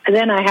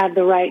I have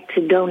the right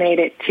to donate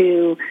it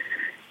to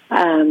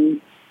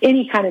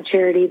any kind of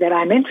charity that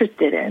I'm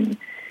interested in.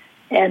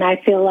 And I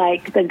feel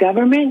like the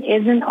government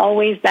isn't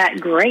always that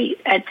great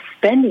at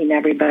spending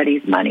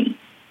everybody's money.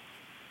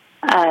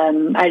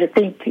 I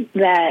think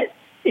that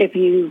if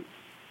you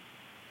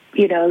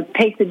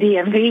take the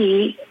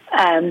DMV,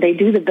 they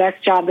do the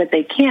best job that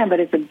they can, but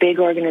it's a big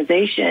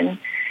organization.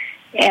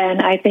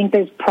 And I think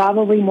there's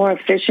probably more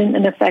efficient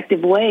and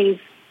effective ways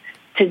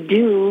to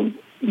do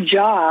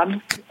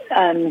jobs,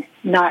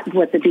 not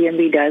what the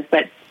DMV does,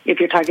 but if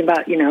you're talking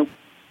about,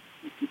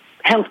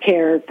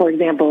 healthcare, for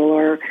example,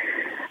 or,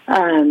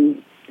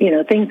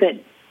 things that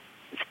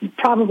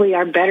probably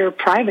are better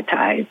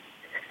privatized,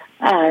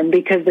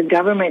 because the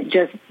government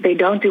they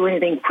don't do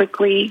anything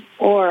quickly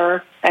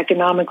or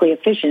economically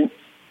efficient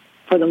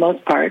for the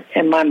most part,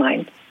 in my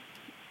mind.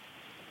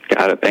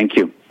 Got it. Thank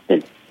you.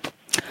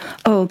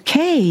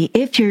 Okay,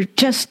 if you're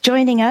just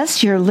joining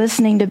us, you're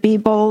listening to Be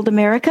Bold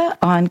America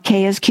on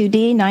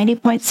KSQD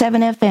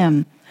 90.7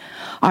 FM.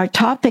 Our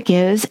topic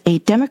is a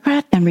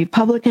Democrat and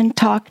Republican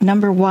talk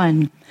number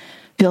 1,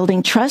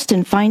 building trust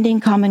and finding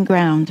common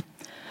ground.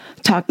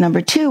 Talk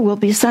number 2 will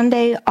be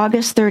Sunday,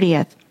 August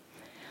 30th.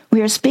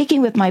 We are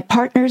speaking with my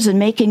partners in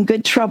making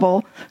good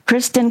trouble,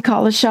 Kristen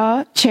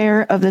Collishaw,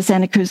 chair of the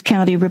Santa Cruz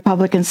County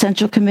Republican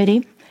Central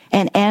Committee,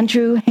 and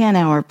Andrew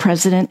Hanauer,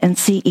 president and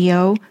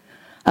CEO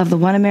of the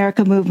One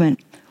America Movement,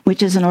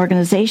 which is an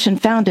organization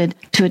founded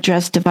to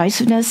address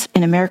divisiveness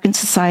in American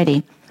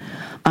society.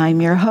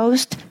 I'm your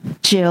host,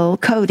 Jill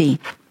Cody.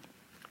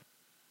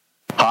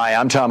 Hi,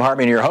 I'm Tom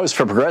Hartman, your host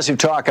for Progressive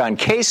Talk on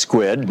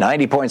KSQD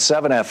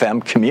 90.7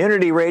 FM,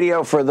 community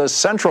radio for the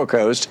Central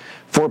Coast,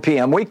 4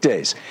 p.m.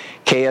 weekdays.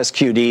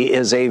 KSQD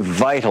is a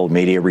vital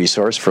media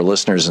resource for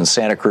listeners in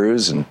Santa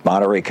Cruz and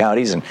Monterey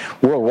counties and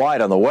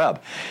worldwide on the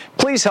web.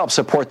 Please help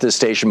support this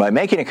station by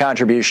making a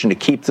contribution to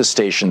keep the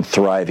station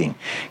thriving.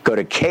 Go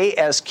to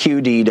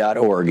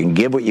ksqd.org and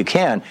give what you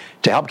can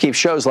to help keep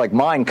shows like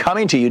mine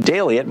coming to you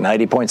daily at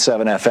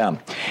 90.7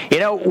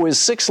 FM. With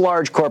 6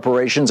 large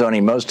corporations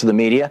owning most of the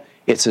media,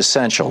 it's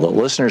essential that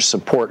listeners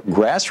support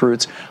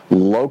grassroots,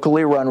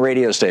 locally run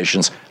radio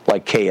stations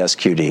like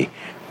KSQD.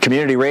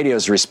 Community radio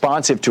is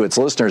responsive to its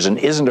listeners and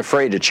isn't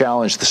afraid to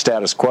challenge the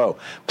status quo.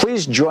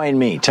 Please join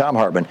me, Tom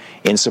Hartman,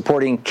 in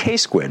supporting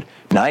KSQD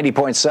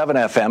 90.7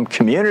 FM,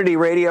 community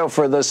radio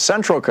for the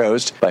Central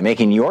Coast, by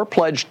making your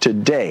pledge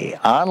today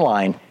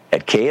online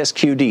at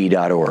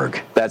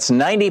ksqd.org. That's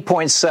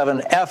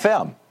 90.7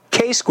 FM,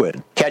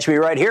 KSQD. Catch me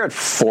right here at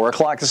 4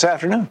 o'clock this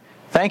afternoon.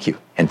 Thank you,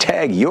 and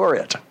tag You're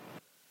It.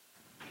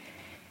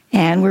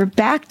 And we're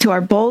back to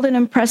our bold and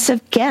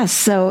impressive guests.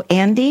 So,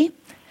 Andy,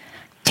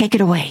 take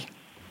it away.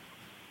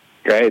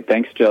 Great.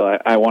 Thanks, Jill.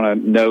 I want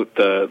to note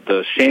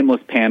the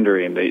shameless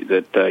pandering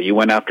that you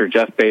went after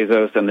Jeff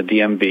Bezos and the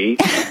DMV.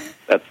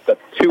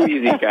 That's too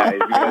easy, guys.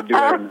 You got to do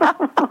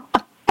better.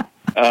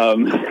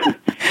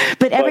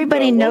 But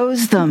everybody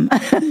knows them.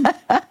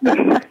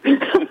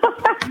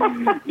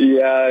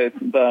 Yeah, it's,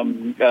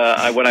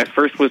 when I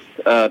first was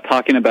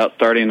talking about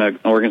starting an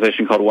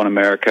organization called One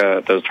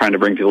America that was trying to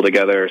bring people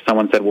together,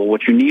 someone said, well,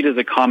 what you need is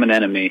a common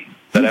enemy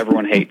that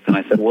everyone hates. And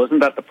I said, well, isn't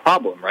that the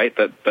problem, right?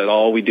 That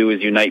all we do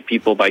is unite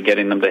people by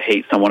getting them to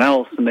hate someone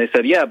else. And they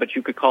said, yeah, but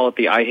you could call it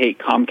the I Hate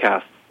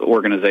Comcast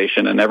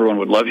organization and everyone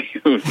would love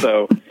you.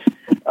 So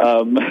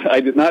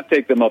I did not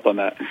take them up on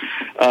that.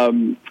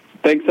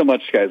 Thanks so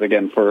much, guys,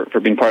 again, for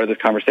being part of this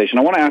conversation.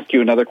 I want to ask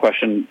you another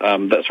question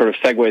that sort of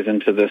segues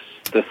into this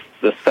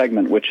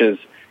segment, which is,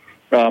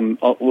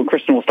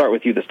 Kristen, we'll start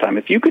with you this time.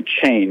 If you could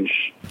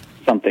change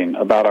something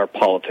about our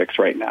politics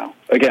right now,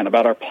 again,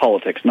 about our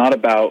politics, not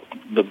about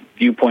the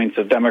viewpoints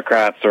of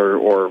Democrats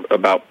or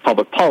about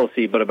public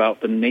policy, but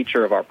about the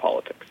nature of our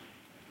politics,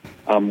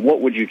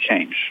 what would you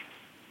change?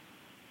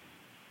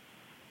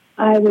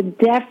 I would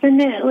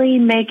definitely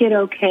make it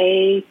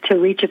okay to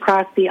reach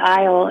across the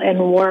aisle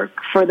and work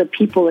for the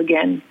people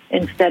again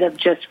instead of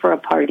just for a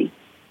party.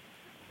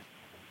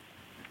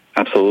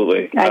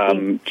 Absolutely.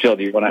 Jill,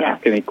 do you want to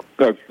ask any?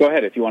 Go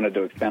ahead if you wanted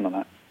to expand on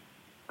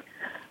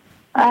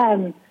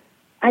that.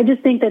 I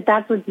just think that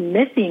that's what's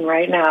missing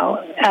right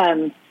now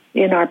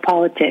in our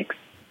politics.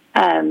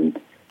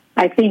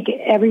 I think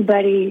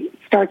everybody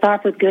starts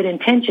off with good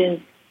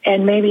intentions,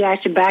 and maybe I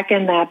should back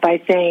end that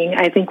by saying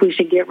I think we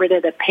should get rid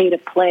of the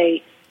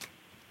pay-to-play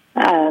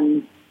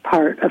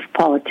part of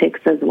politics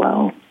as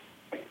well.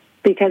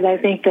 Because I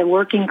think the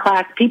working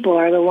class people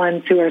are the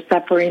ones who are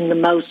suffering the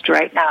most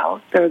right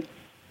now.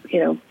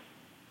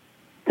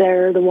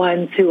 They're the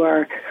ones who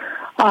are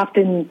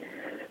often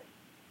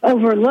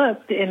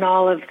overlooked in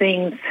all of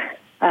things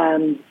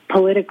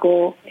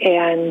political,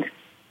 and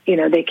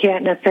they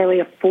can't necessarily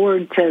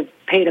afford to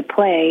pay to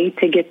play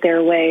to get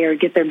their way or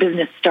get their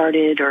business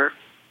started or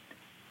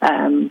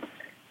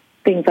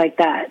things like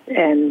that.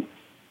 And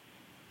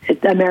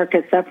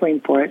America's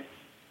suffering for it.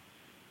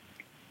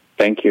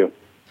 Thank you.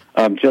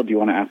 Jill, do you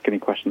want to ask any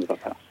questions about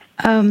that?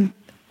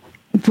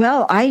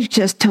 Well, I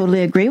just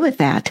totally agree with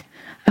that.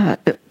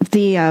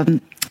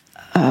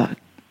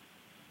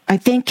 I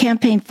think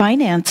campaign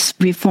finance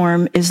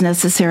reform is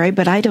necessary,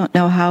 but I don't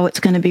know how it's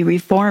going to be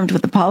reformed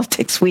with the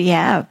politics we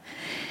have.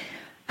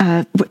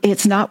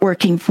 It's not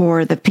working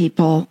for the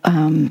people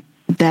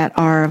that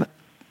are,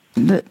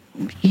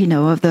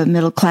 of the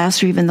middle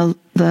class or even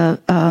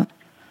the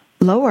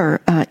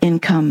lower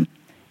income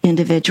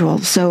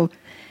individuals. So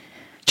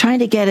trying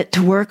to get it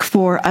to work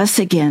for us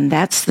again,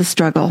 that's the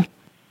struggle.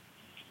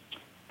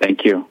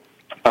 Thank you.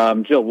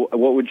 Jill,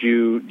 what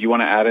do you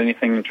want to add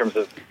anything in terms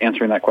of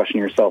answering that question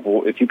yourself?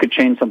 If you could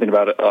change something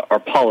about our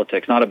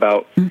politics, not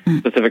about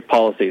specific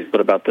policies,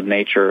 but about the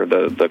nature,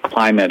 the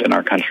climate in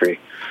our country,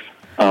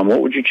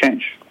 what would you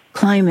change?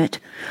 Climate.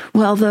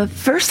 Well, the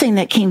first thing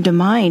that came to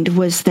mind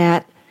was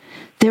that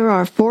there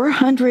are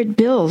 400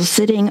 bills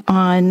sitting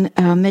on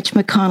Mitch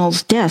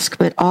McConnell's desk,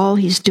 but all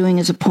he's doing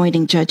is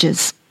appointing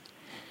judges.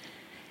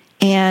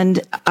 And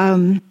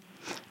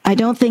I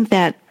don't think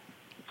that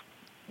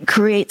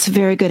creates a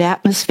very good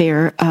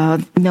atmosphere,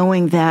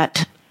 knowing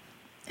that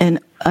a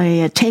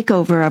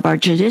takeover of our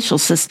judicial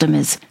system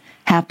is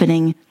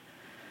happening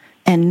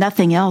and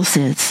nothing else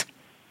is.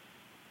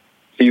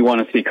 So you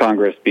want to see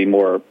Congress be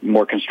more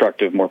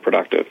constructive, more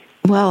productive?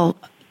 Well,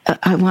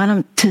 I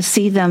want to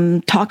see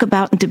them talk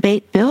about and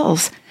debate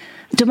bills.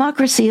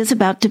 Democracy is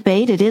about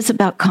debate. It is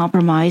about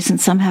compromise, and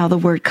somehow the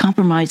word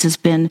compromise has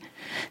been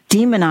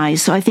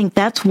demonized. So I think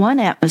that's one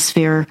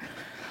atmosphere.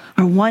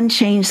 Or one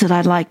change that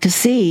I'd like to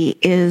see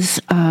is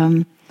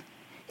not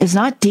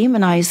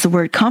demonize the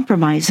word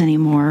compromise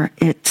anymore.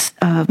 It's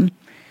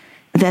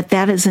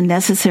that is a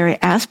necessary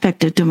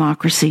aspect of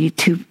democracy.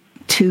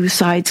 Two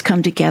sides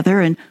come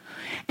together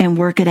and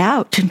work it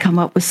out and come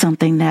up with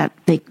something that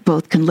they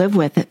both can live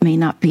with. It may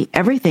not be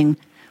everything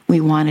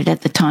we wanted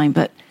at the time,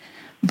 but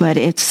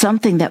it's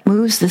something that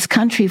moves this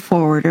country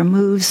forward or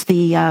moves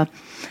the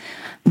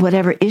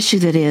whatever issue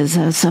that is,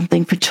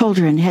 something for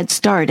children, Head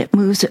Start. It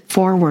moves it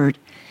forward,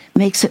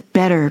 makes it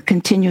better,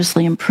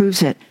 continuously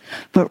improves it.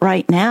 But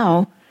right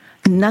now,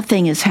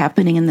 nothing is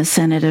happening in the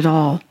Senate at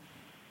all.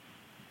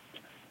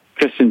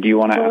 Kristen, do you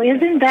want to add? Well,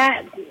 isn't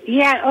that,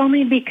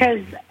 only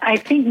because I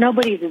think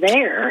nobody's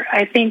there.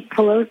 I think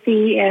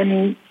Pelosi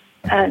and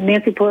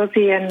Nancy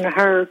Pelosi and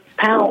her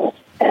pals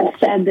have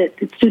said that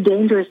it's too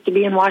dangerous to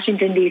be in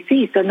Washington,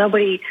 D.C., so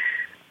nobody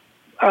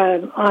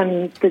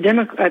on the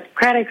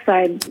Democratic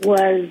side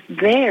was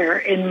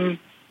there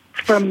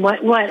from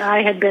what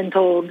I had been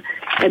told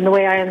and the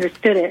way I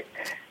understood it,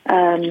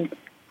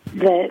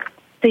 that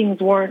things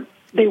weren't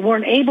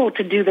able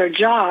to do their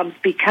jobs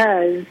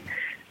because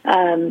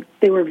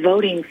they were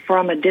voting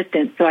from a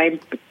distance. So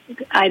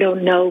I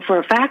don't know for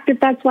a fact if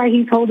that's why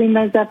he's holding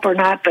those up or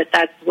not, but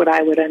that's what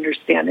I would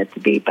understand it to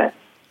be. But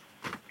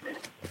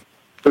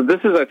so this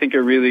is, I think,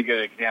 a really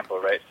good example,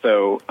 right?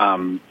 So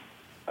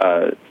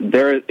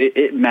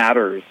it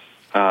matters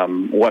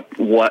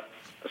what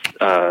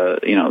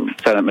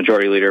Senate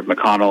Majority Leader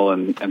McConnell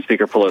and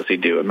Speaker Pelosi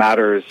do. It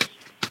matters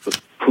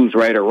who's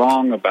right or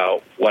wrong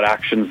about what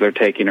actions they're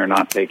taking or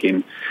not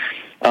taking.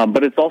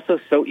 But it's also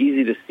so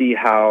easy to see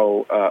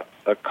how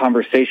a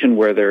conversation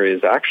where there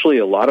is actually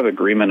a lot of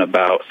agreement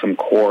about some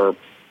core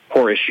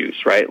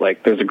issues, right?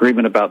 Like there's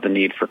agreement about the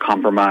need for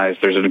compromise.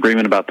 There's an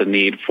agreement about the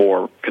need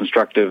for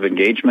constructive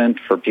engagement,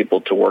 for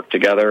people to work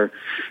together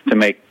to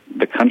make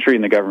the country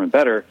and the government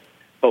better.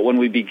 But when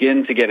we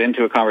begin to get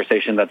into a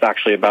conversation that's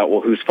actually about,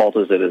 well, whose fault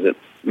is it? Is it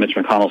Mitch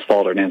McConnell's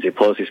fault or Nancy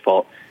Pelosi's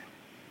fault?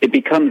 It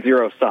becomes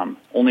zero-sum.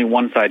 Only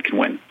one side can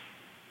win.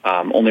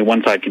 Only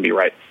one side can be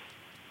right.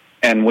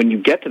 And when you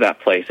get to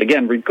that place,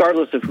 again,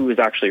 regardless of who is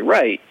actually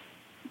right,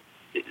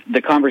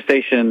 the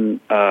conversation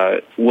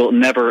will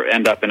never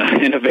end up in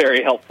a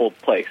very helpful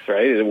place,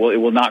 right? It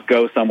will not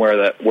go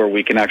somewhere where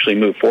we can actually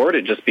move forward.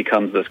 It just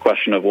becomes this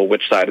question of, well,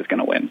 which side is going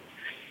to win?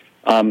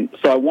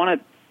 So I want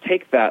to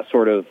take that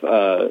sort of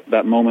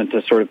that moment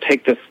to sort of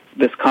take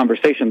this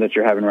conversation that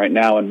you're having right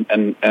now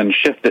and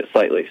shift it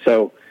slightly.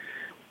 So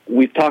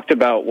we've talked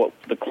about what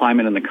the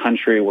climate in the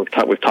country. We've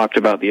talked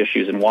about the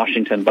issues in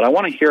Washington, but I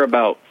want to hear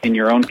about in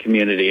your own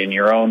community, in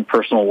your own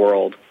personal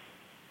world,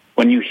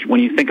 when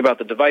you think about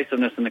the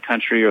divisiveness in the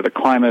country or the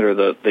climate or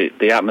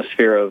the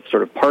atmosphere of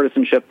sort of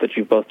partisanship that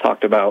you've both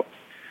talked about.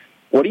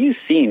 What are you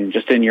seeing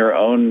just in your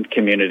own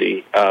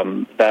community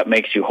that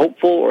makes you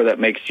hopeful or that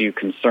makes you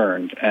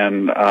concerned?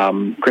 And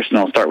Kristen,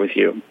 I'll start with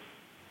you.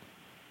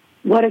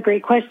 What a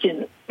great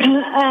question.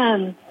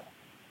 I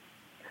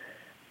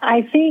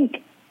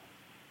think,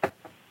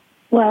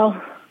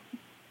 well,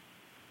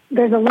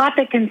 there's a lot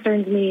that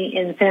concerns me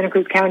in Santa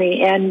Cruz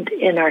County and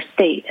in our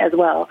state as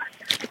well,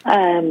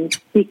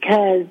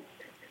 because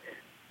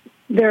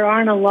there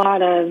aren't a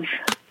lot of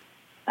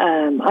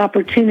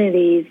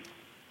opportunities,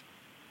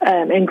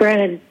 and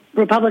granted,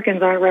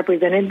 Republicans aren't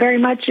represented very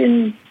much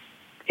in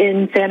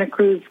Santa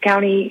Cruz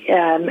County,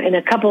 in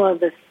a couple of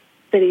the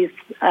cities,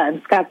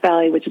 Scotts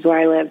Valley, which is where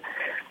I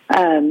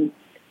live,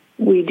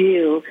 we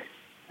do.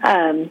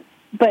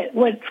 But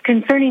what's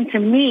concerning to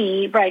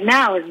me right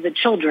now is the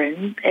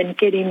children and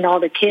getting all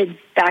the kids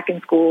back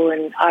in school.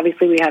 And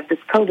obviously we have this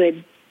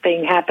COVID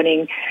thing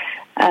happening.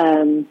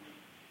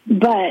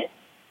 But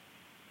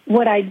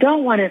what I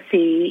don't want to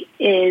see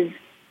is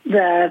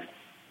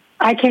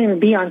I can't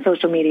even be on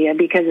social media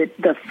because it's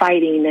the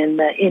fighting and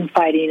the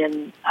infighting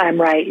and I'm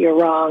right, you're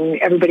wrong.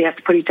 Everybody has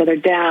to put each other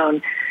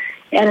down.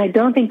 And I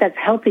don't think that's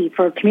healthy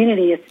for a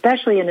community,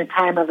 especially in a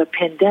time of a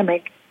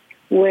pandemic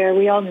where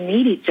we all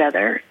need each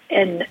other.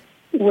 And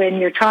when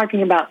you're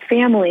talking about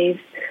families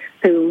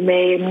who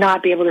may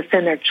not be able to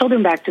send their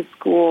children back to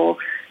school,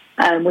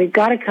 we've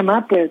got to come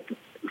up with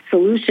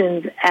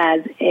solutions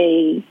as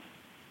a,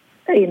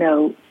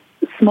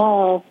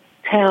 small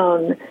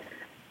town,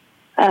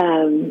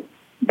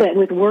 but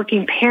with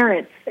working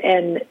parents.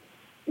 And,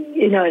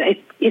 we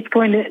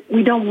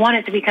don't want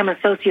it to become a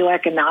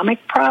socioeconomic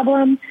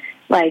problem.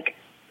 Like,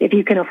 if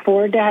you can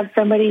afford to have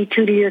somebody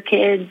tutor your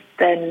kids,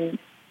 then,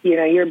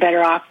 you're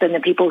better off than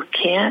the people who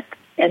can't.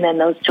 And then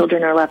those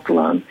children are left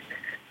alone.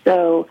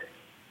 So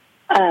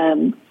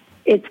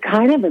it's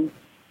kind of a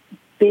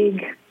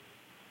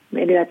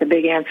maybe that's a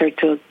big answer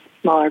to a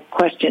smaller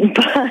question,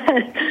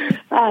 but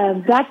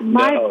that's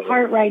my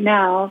part right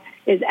now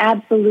is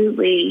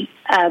absolutely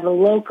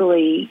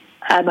locally.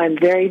 I'm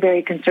very,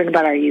 very concerned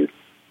about our youth.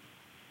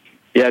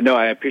 Yeah, no,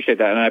 I appreciate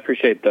that. And I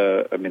appreciate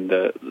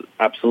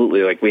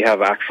absolutely, like, we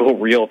have actual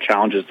real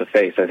challenges to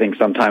face. I think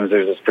sometimes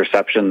there's this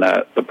perception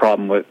that the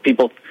problem with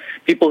people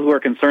who are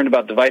concerned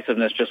about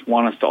divisiveness just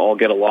want us to all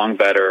get along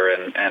better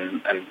and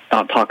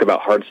not talk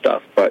about hard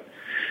stuff. But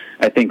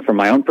I think from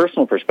my own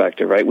personal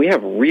perspective, right, we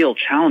have real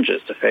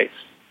challenges to face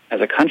as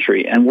a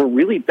country, and we're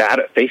really bad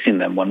at facing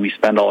them when we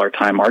spend all our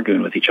time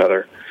arguing with each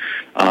other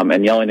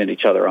and yelling at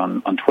each other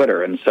on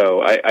Twitter. And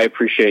so I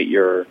appreciate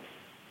your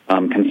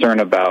concern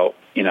about,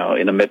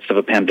 in the midst of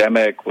a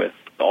pandemic with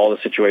all the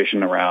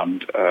situation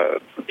around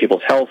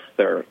people's health,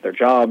 their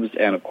jobs,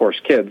 and of course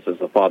kids. As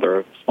a father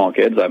of small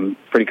kids, I'm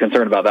pretty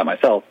concerned about that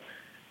myself.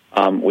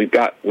 We've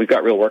got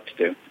real work to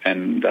do,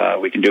 and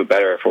we can do it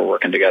better if we're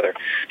working together.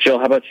 Jill,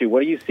 how about you? What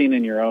are you seeing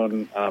in your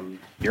own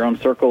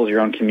circles, your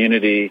own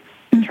community,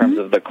 in terms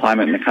of the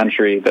climate in the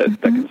country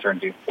that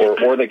concerns you,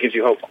 or that gives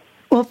you hope?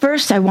 Well,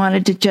 first, I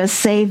wanted to just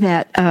say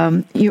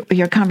that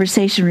your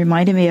conversation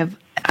reminded me of,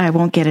 I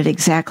won't get it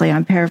exactly,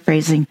 I'm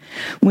paraphrasing,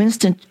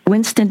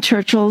 Winston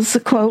Churchill's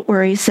quote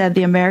where he said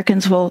the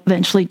Americans will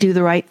eventually do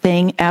the right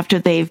thing after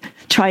they've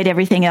tried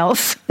everything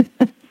else.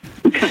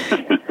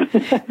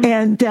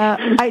 And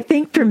I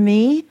think for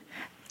me,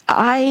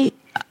 I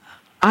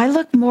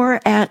look more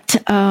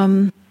at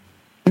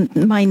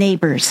my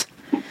neighbors.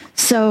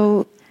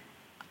 So,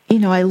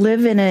 I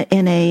live in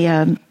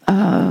a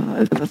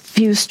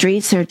few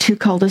streets. There are 2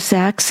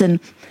 cul-de-sacs, and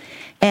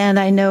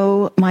I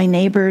know my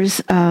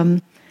neighbors.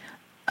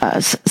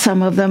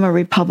 Some of them are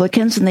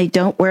Republicans, and they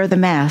don't wear the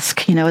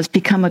mask. It's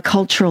become a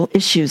cultural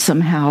issue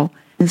somehow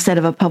instead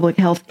of a public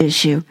health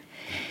issue,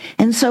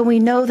 and so we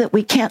know that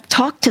we can't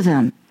talk to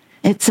them.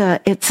 It's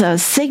a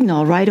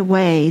signal right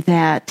away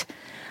that,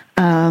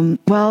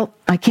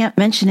 I can't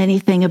mention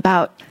anything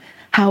about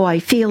how I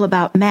feel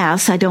about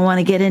masks. I don't want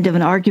to get into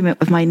an argument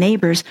with my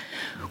neighbors.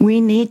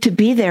 We need to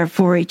be there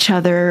for each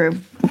other.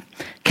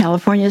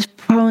 California is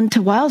prone to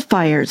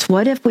wildfires.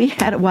 What if we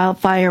had a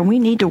wildfire and we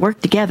need to work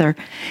together?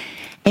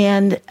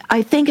 And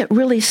I think it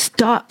really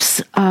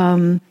stops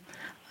our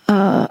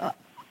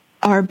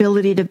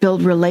ability to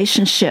build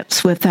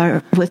relationships with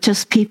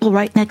just people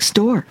right next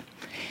door.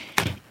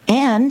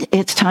 And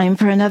it's time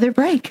for another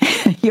break.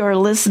 You're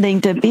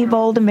listening to Be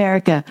Bold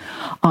America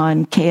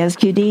on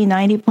KSQD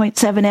 90.7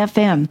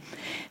 FM.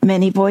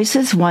 Many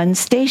voices, one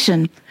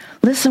station.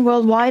 Listen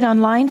worldwide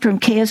online from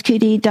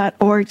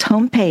KSQD.org's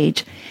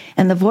homepage.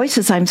 And the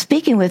voices I'm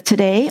speaking with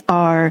today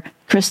are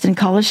Kristen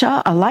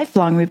Collishaw, a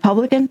lifelong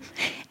Republican,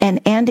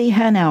 and Andy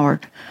Hanauer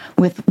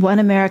with One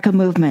America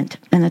Movement.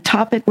 And the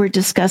topic we're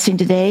discussing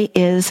today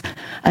is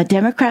a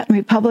Democrat and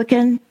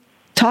Republican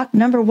talk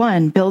number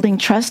 1, building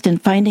trust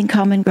and finding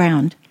common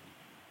ground.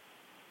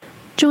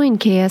 Join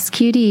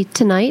KSQD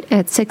tonight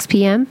at 6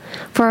 p.m.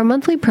 for our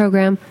monthly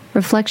program,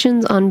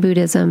 Reflections on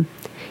Buddhism.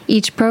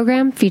 Each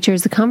program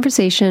features a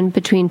conversation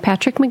between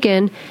Patrick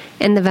McGinn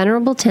and the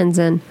Venerable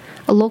Tenzin,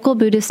 a local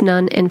Buddhist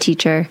nun and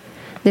teacher.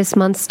 This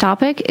month's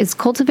topic is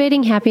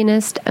cultivating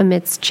happiness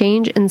amidst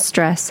change and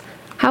stress.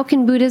 How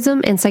can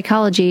Buddhism and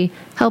psychology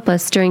help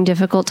us during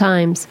difficult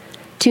times?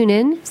 Tune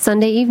in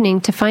Sunday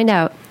evening to find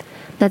out.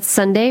 That's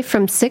Sunday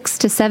from 6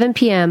 to 7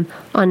 p.m.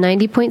 on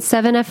 90.7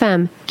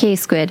 FM,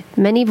 KSQD.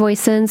 Many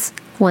voices,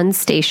 one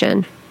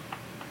station.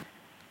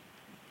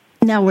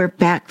 Now we're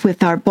back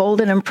with our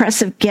bold and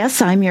impressive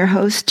guests. I'm your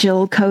host,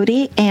 Jill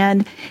Cody.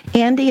 And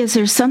Andy, is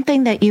there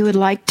something that you would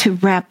like to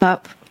wrap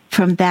up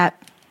from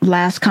that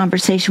last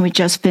conversation we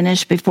just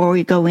finished before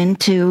we go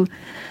into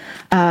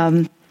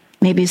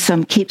maybe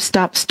some keep,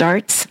 stop,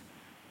 starts?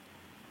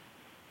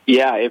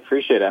 Yeah, I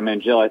appreciate it. I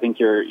mean, Jill, I think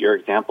your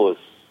example is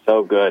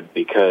so good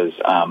because,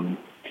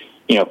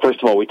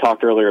 first of all, we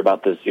talked earlier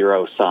about the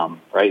zero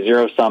sum, right?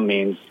 Zero sum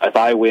means if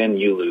I win,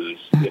 you lose.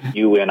 If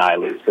you win, I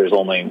lose. There's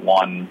only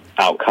one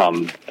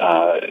outcome,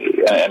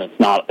 and it's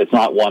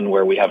not one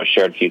where we have a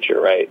shared future,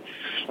 right?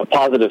 A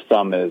positive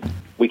sum is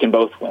we can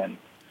both win.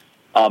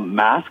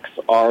 Masks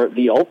are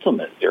the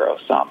ultimate zero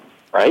sum,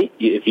 right?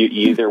 If you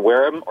either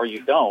wear them or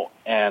you don't,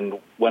 and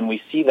when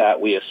we see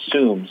that, we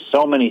assume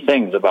so many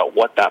things about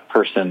what that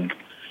person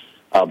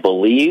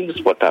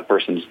believes, what that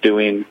person's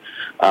doing,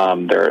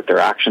 their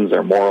actions,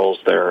 their morals,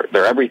 their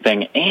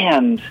everything,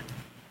 and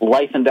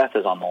life and death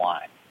is on the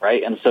line,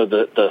 right? And so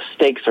the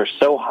stakes are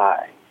so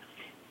high.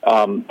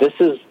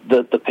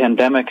 The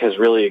pandemic has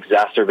really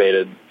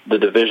exacerbated the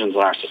divisions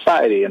in our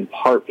society, in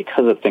part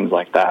because of things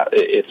like that.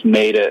 It's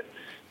made it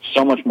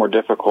so much more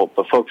difficult.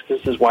 But folks,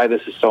 this is why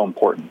this is so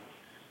important.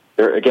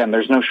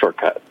 There's no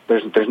shortcut.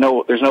 There's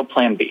no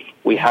plan B.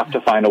 We have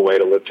to find a way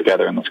to live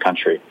together in this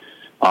country.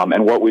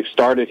 And what we've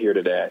started here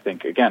today, I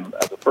think, again,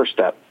 as a first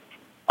step,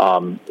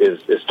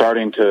 is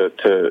starting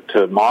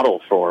to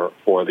model for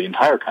the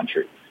entire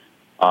country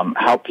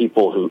how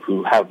people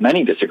who have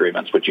many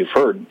disagreements, which you've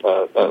heard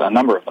a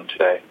number of them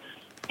today,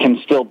 can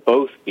still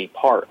both be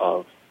part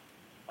of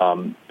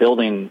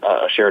building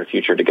a shared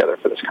future together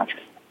for this country.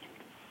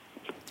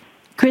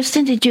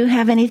 Kristen, did you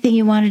have anything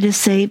you wanted to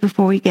say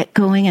before we get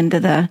going into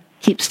the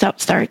keep,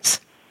 stop, starts?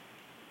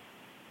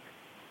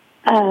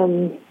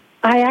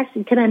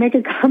 Can I make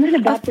a comment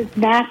about this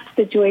mask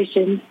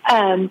situation?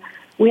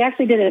 We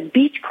actually did a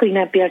beach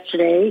cleanup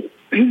yesterday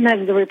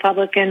as the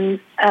Republican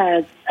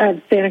of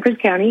Santa Cruz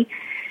County,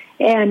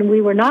 and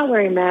we were not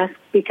wearing masks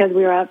because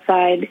we were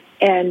outside,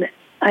 and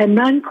I'm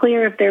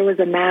unclear if there was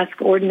a mask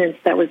ordinance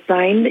that was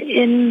signed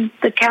in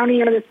the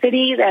county or the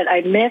city that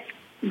I missed,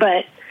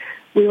 but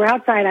we were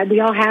outside. We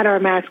all had our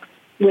masks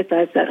with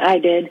us, that I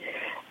did,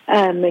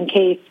 in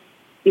case,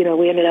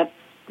 we ended up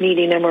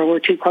needing them or we're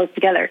too close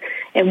together.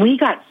 And we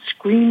got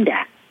screamed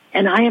at,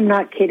 and I am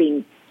not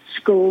kidding,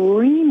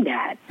 screamed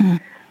at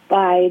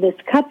by this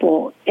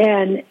couple.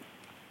 And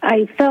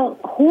I felt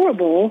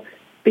horrible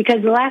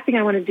because the last thing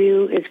I want to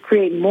do is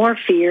create more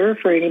fear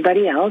for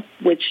anybody else,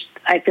 which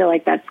I feel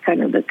like that's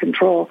kind of the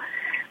control.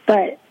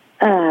 But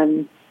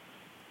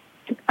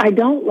I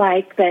don't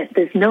like that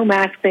this no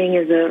mask thing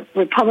is a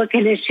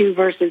Republican issue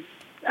versus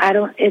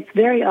it's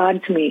very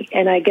odd to me.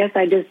 And I guess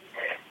I just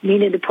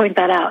needed to point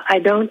that out.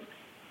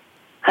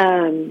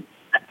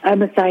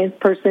 I'm a science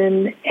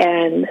person,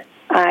 and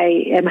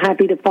I am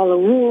happy to follow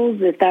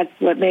rules if that's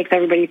what makes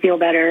everybody feel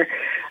better.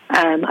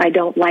 I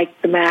don't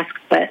like the mask,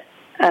 but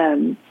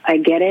I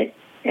get it,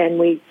 and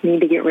we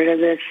need to get rid of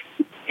this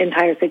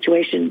entire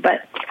situation.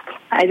 But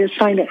I just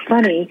find it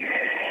funny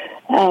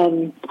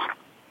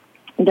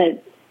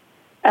that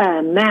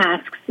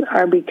masks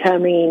are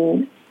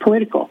becoming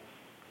political.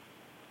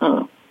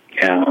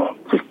 Yeah.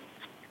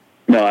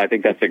 No, I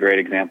think that's a great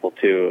example,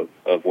 too,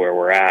 of where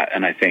we're at.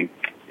 And I think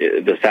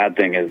the sad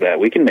thing is that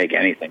we can make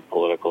anything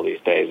political these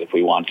days if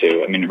we want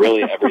to. I mean,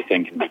 really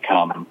everything can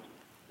become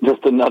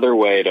just another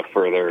way to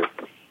further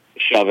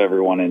shove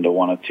everyone into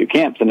one of two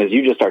camps. And as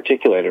you just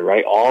articulated,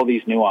 right, all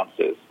these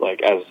nuances,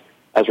 like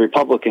as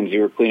Republicans,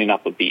 you were cleaning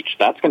up a beach.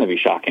 That's going to be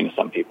shocking to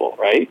some people,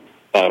 right,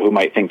 who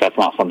might think that's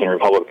not something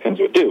Republicans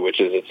would do, which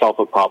is itself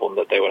a problem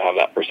that they would have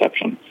that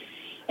perception.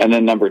 And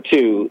then number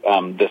two,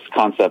 this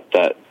concept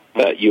that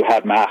you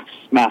had masks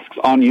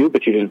on you,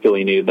 but you didn't feel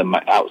you needed them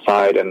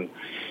outside, and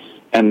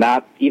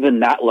that even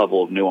that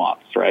level of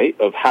nuance, right,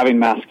 of having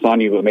masks on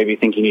you, but maybe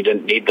thinking you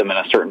didn't need them in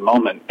a certain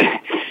moment,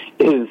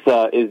 is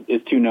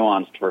too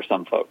nuanced for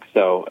some folks.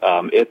 So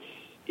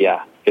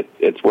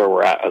it's where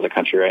we're at as a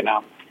country right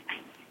now.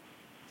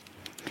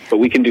 But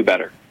we can do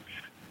better.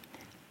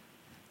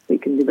 We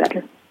can do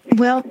better.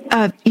 Well,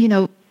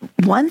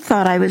 one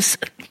thought I was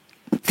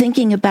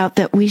thinking about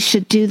that we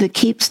should do the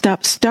keep,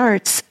 stop,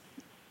 starts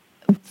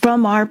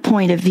from our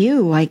point of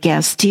view, I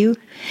guess. Do you,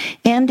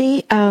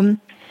 Andy, and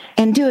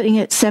doing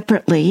it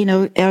separately,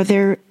 are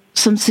there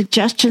some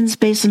suggestions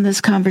based on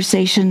this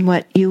conversation,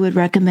 what you would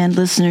recommend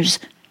listeners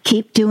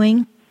keep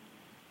doing?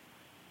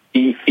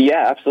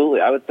 Yeah,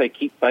 absolutely. I would say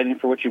keep fighting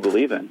for what you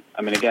believe in.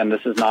 I mean, again,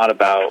 this is not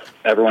about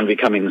everyone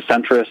becoming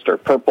centrist or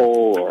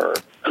purple or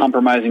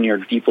compromising your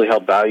deeply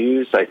held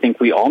values. I think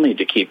we all need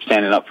to keep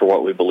standing up for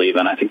what we believe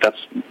in. I think that's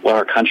what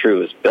our country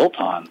was built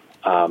on.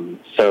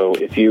 So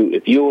if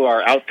you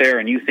are out there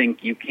and you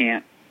think you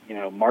can't,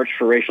 march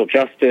for racial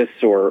justice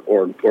or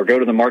go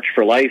to the March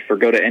for Life or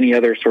go to any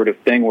other sort of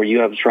thing where you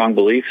have strong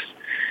beliefs,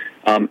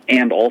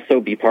 and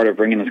also be part of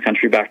bringing this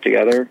country back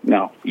together,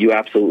 no, you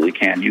absolutely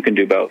can. You can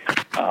do both.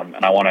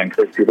 And I want to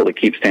encourage people to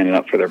keep standing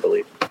up for their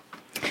beliefs.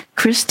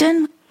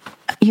 Kristen,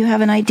 you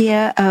have an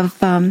idea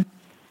of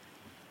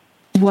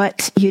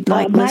what you'd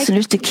like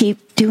listeners to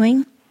keep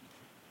doing?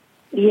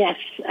 Yes.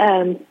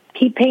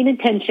 Keep paying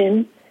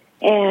attention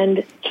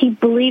and keep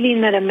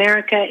believing that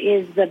America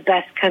is the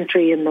best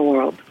country in the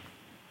world.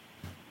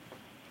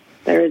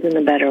 There isn't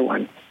a better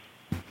one.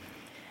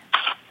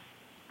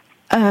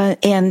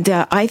 And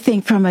I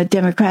think from a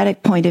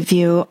Democratic point of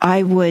view,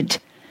 I would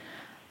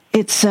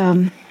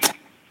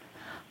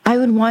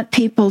want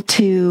people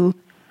to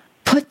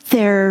put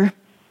their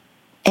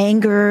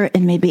anger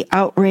and maybe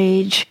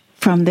outrage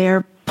from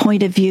their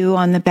point of view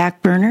on the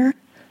back burner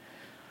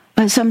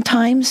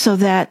sometimes, so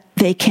that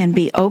they can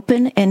be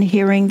open and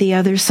hearing the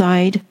other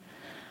side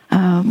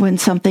when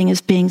something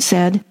is being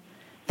said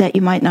that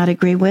you might not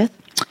agree with.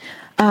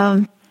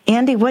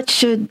 Andy, what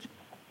should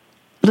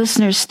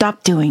listeners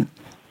stop doing?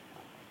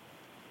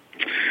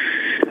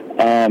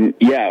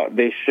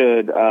 They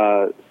should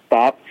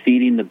stop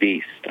feeding the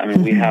beast. I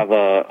mean, we have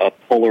a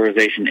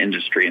polarization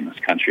industry in this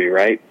country,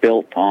 right?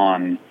 Built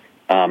on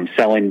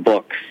selling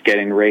books,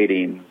 getting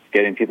ratings,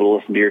 getting people to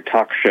listen to your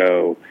talk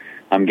show,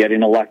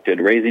 getting elected,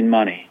 raising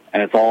money.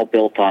 And it's all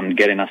built on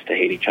getting us to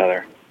hate each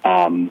other.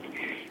 And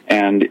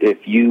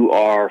if you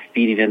are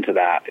feeding into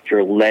that, if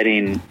you're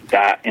letting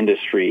that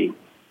industry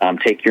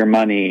take your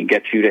money,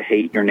 get you to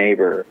hate your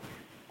neighbor,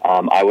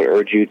 I would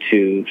urge you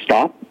to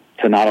stop,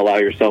 to not allow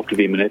yourself to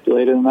be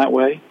manipulated in that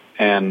way,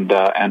 and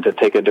to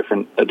take a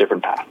different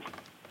path.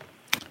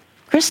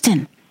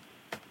 Kristen.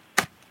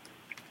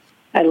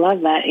 I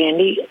love that,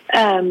 Andy.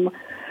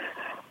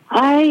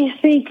 I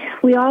think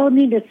we all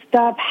need to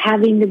stop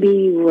having to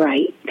be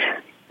right.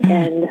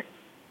 And,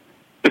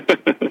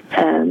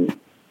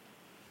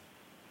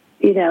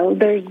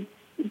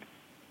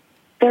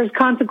 there's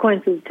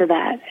consequences to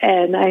that.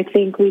 And I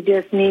think we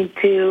just need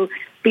to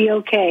be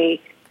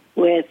okay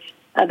with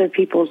other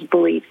people's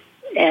beliefs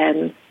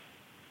and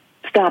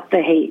stop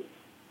the hate.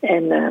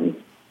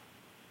 And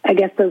I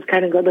guess those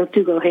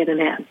two go hand in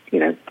hand,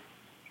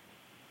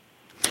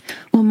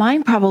 Well,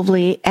 mine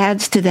probably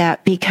adds to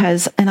that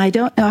because, and I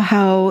don't know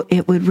how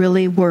it would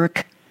really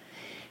work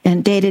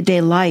in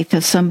day-to-day life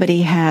if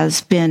somebody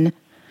has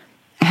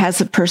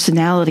a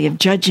personality of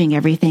judging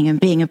everything and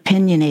being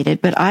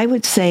opinionated, but I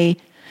would say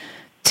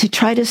to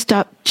try to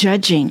stop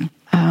judging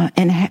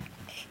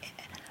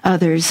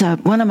others.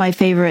 One of my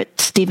favorite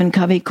Stephen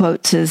Covey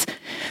quotes is,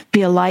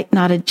 "Be a light,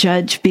 not a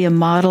judge. Be a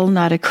model,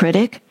 not a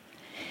critic."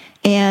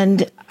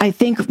 And I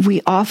think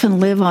we often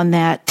live on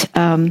that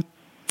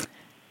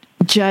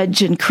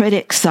judge and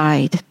critic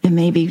side, and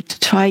maybe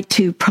try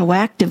to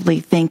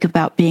proactively think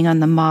about being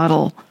on the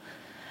model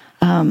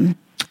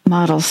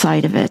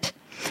side of it.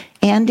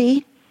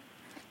 Andy,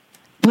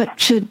 what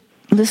should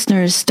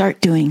listeners start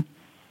doing?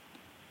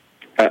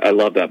 I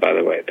love that, by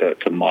the way,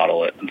 to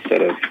model it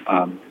instead of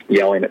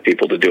yelling at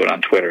people to do it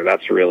on Twitter.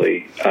 That's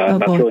really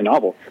really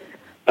novel.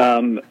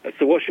 So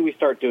what should we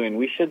start doing?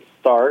 We should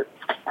start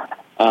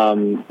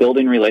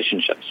building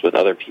relationships with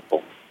other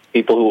people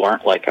who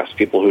aren't like us,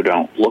 people who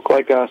don't look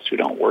like us, who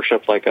don't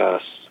worship like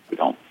us, who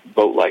don't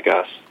vote like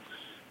us.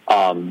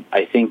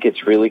 I think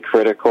it's really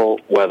critical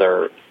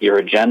whether your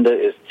agenda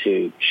is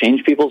to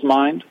change people's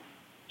mind,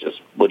 just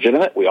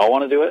legitimate, we all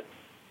want to do it,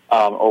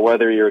 or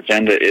whether your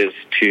agenda is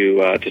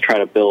to try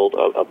to build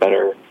a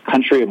better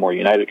country, a more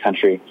united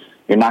country.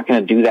 You're not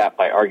going to do that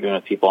by arguing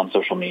with people on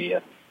social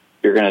media.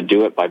 You're going to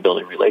do it by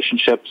building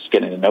relationships,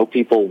 getting to know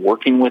people,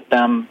 working with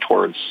them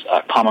towards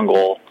a common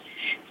goal,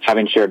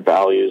 having shared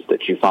values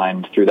that you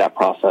find through that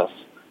process.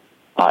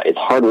 It's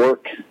hard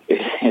work.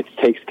 It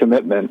takes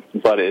commitment,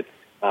 but it's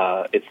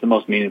the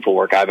most meaningful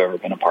work I've ever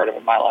been a part of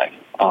in my life.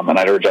 And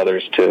I'd urge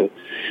others to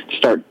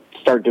start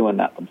doing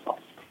that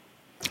themselves.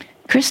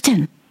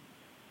 Kristen.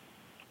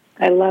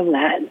 I love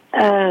that.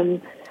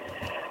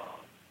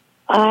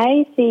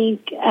 I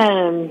think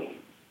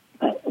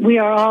we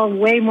are all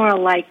way more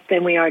alike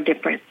than we are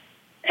different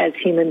as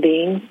human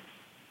beings.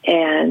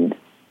 And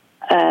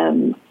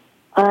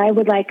I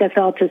would like us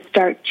all to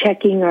start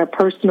checking our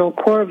personal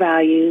core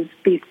values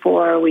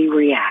before we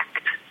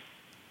react.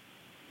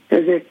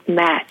 Does this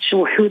match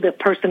who the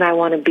person I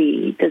want to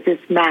be? Does this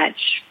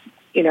match,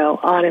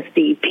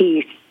 honesty,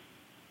 peace,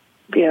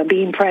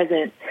 being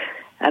present?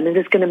 Is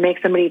this going to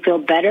make somebody feel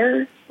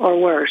better or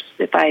worse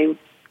if I,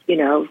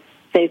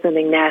 say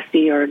something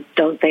nasty or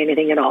don't say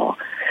anything at all?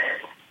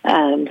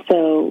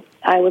 So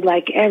I would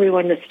like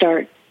everyone to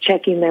start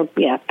checking their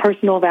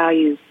personal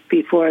values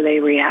before they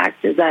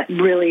react. Is that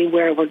really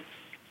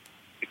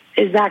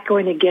is that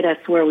going to get us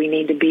where we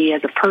need to be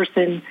as a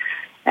person,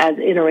 as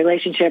in a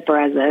relationship, or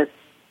as a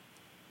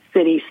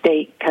city,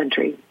 state,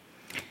 country?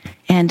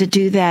 And to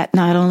do that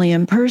not only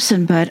in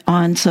person, but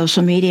on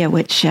social media,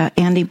 which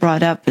Andy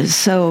brought up, is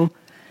so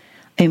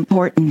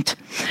important.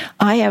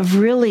 I have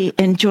really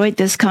enjoyed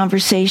this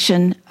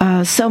conversation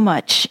so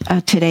much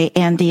today,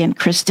 Andy and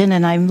Kristen,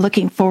 and I'm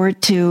looking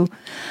forward to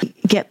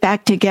get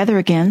back together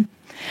again.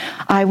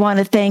 I want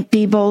to thank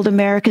Be Bold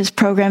America's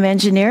program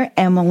engineer,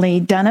 Emily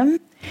Dunham,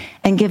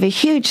 and give a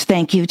huge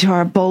thank you to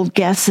our bold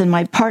guests and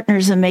my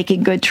partners in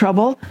making good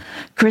trouble,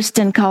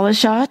 Kristen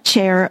Collishaw,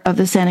 chair of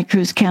the Santa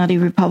Cruz County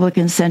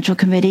Republican Central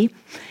Committee,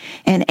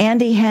 and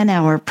Andy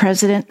Hanauer,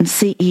 president and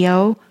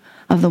CEO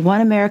of the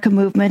One America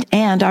Movement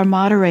and our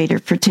moderator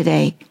for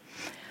today.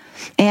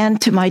 And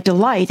to my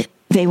delight,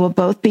 they will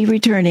both be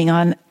returning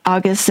on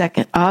August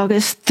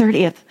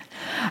 30th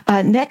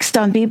Next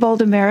on Be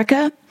Bold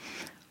America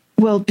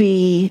will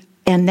be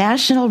a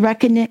national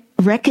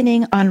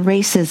reckoning on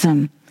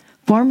racism.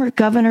 Former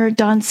Governor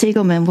Don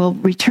Siegelman will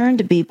return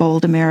to Be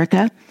Bold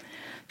America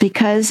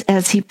because,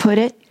 as he put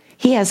it,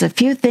 he has a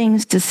few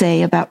things to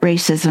say about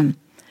racism.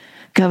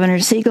 Governor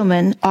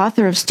Siegelman,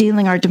 author of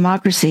Stealing Our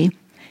Democracy,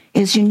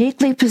 is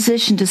uniquely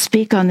positioned to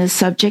speak on this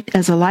subject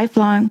as a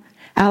lifelong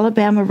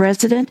Alabama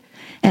resident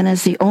and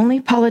as the only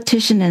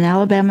politician in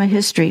Alabama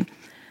history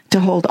to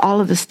hold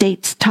all of the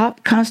state's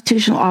top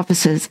constitutional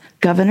offices: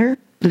 governor,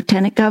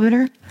 lieutenant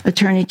governor,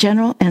 attorney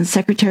general, and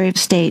secretary of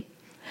state.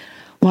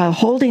 While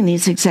holding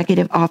these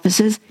executive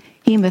offices,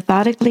 he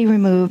methodically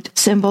removed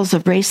symbols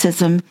of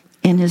racism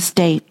in his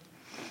state.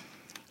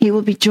 He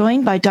will be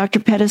joined by Dr.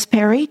 Pettis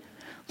Perry,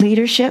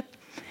 leadership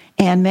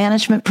and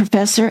management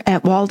professor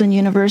at Walden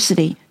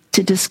University,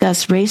 to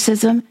discuss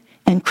racism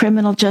and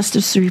criminal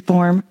justice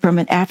reform from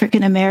an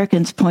African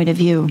American's point of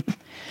view.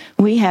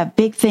 We have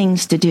big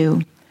things to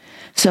do.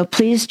 So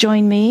please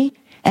join me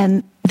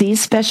and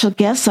these special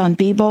guests on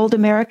Be Bold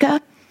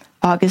America,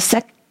 August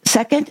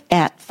 2nd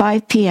at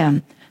 5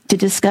 p.m. to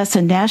discuss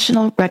a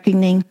national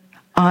reckoning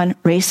on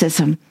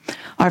racism.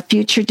 Our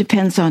future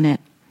depends on it.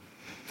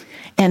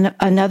 And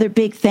another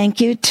big thank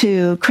you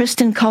to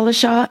Kristen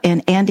Collishaw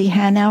and Andrew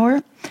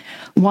Hanauer.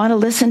 Want to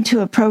listen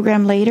to a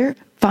program later?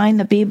 Find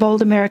the Be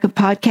Bold America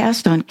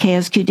podcast on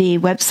KSQD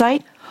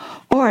website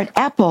or at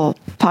Apple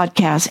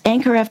Podcasts,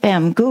 Anchor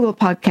FM, Google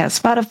Podcasts,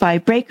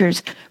 Spotify,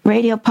 Breakers,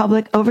 Radio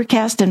Public,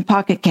 Overcast, and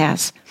Pocket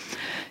Casts.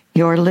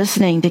 You're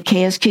listening to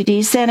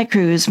KSQD Santa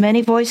Cruz,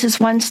 many voices,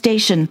 one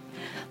station.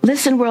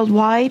 Listen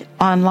worldwide,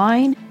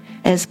 online,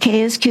 as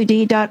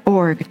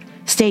ksqd.org.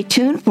 Stay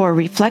tuned for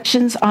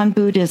Reflections on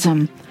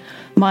Buddhism.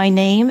 My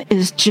name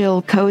is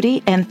Jill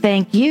Cody, and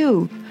thank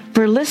you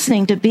for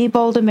listening to Be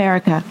Bold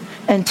America.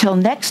 Until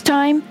next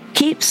time,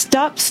 keep,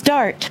 stop,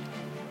 start.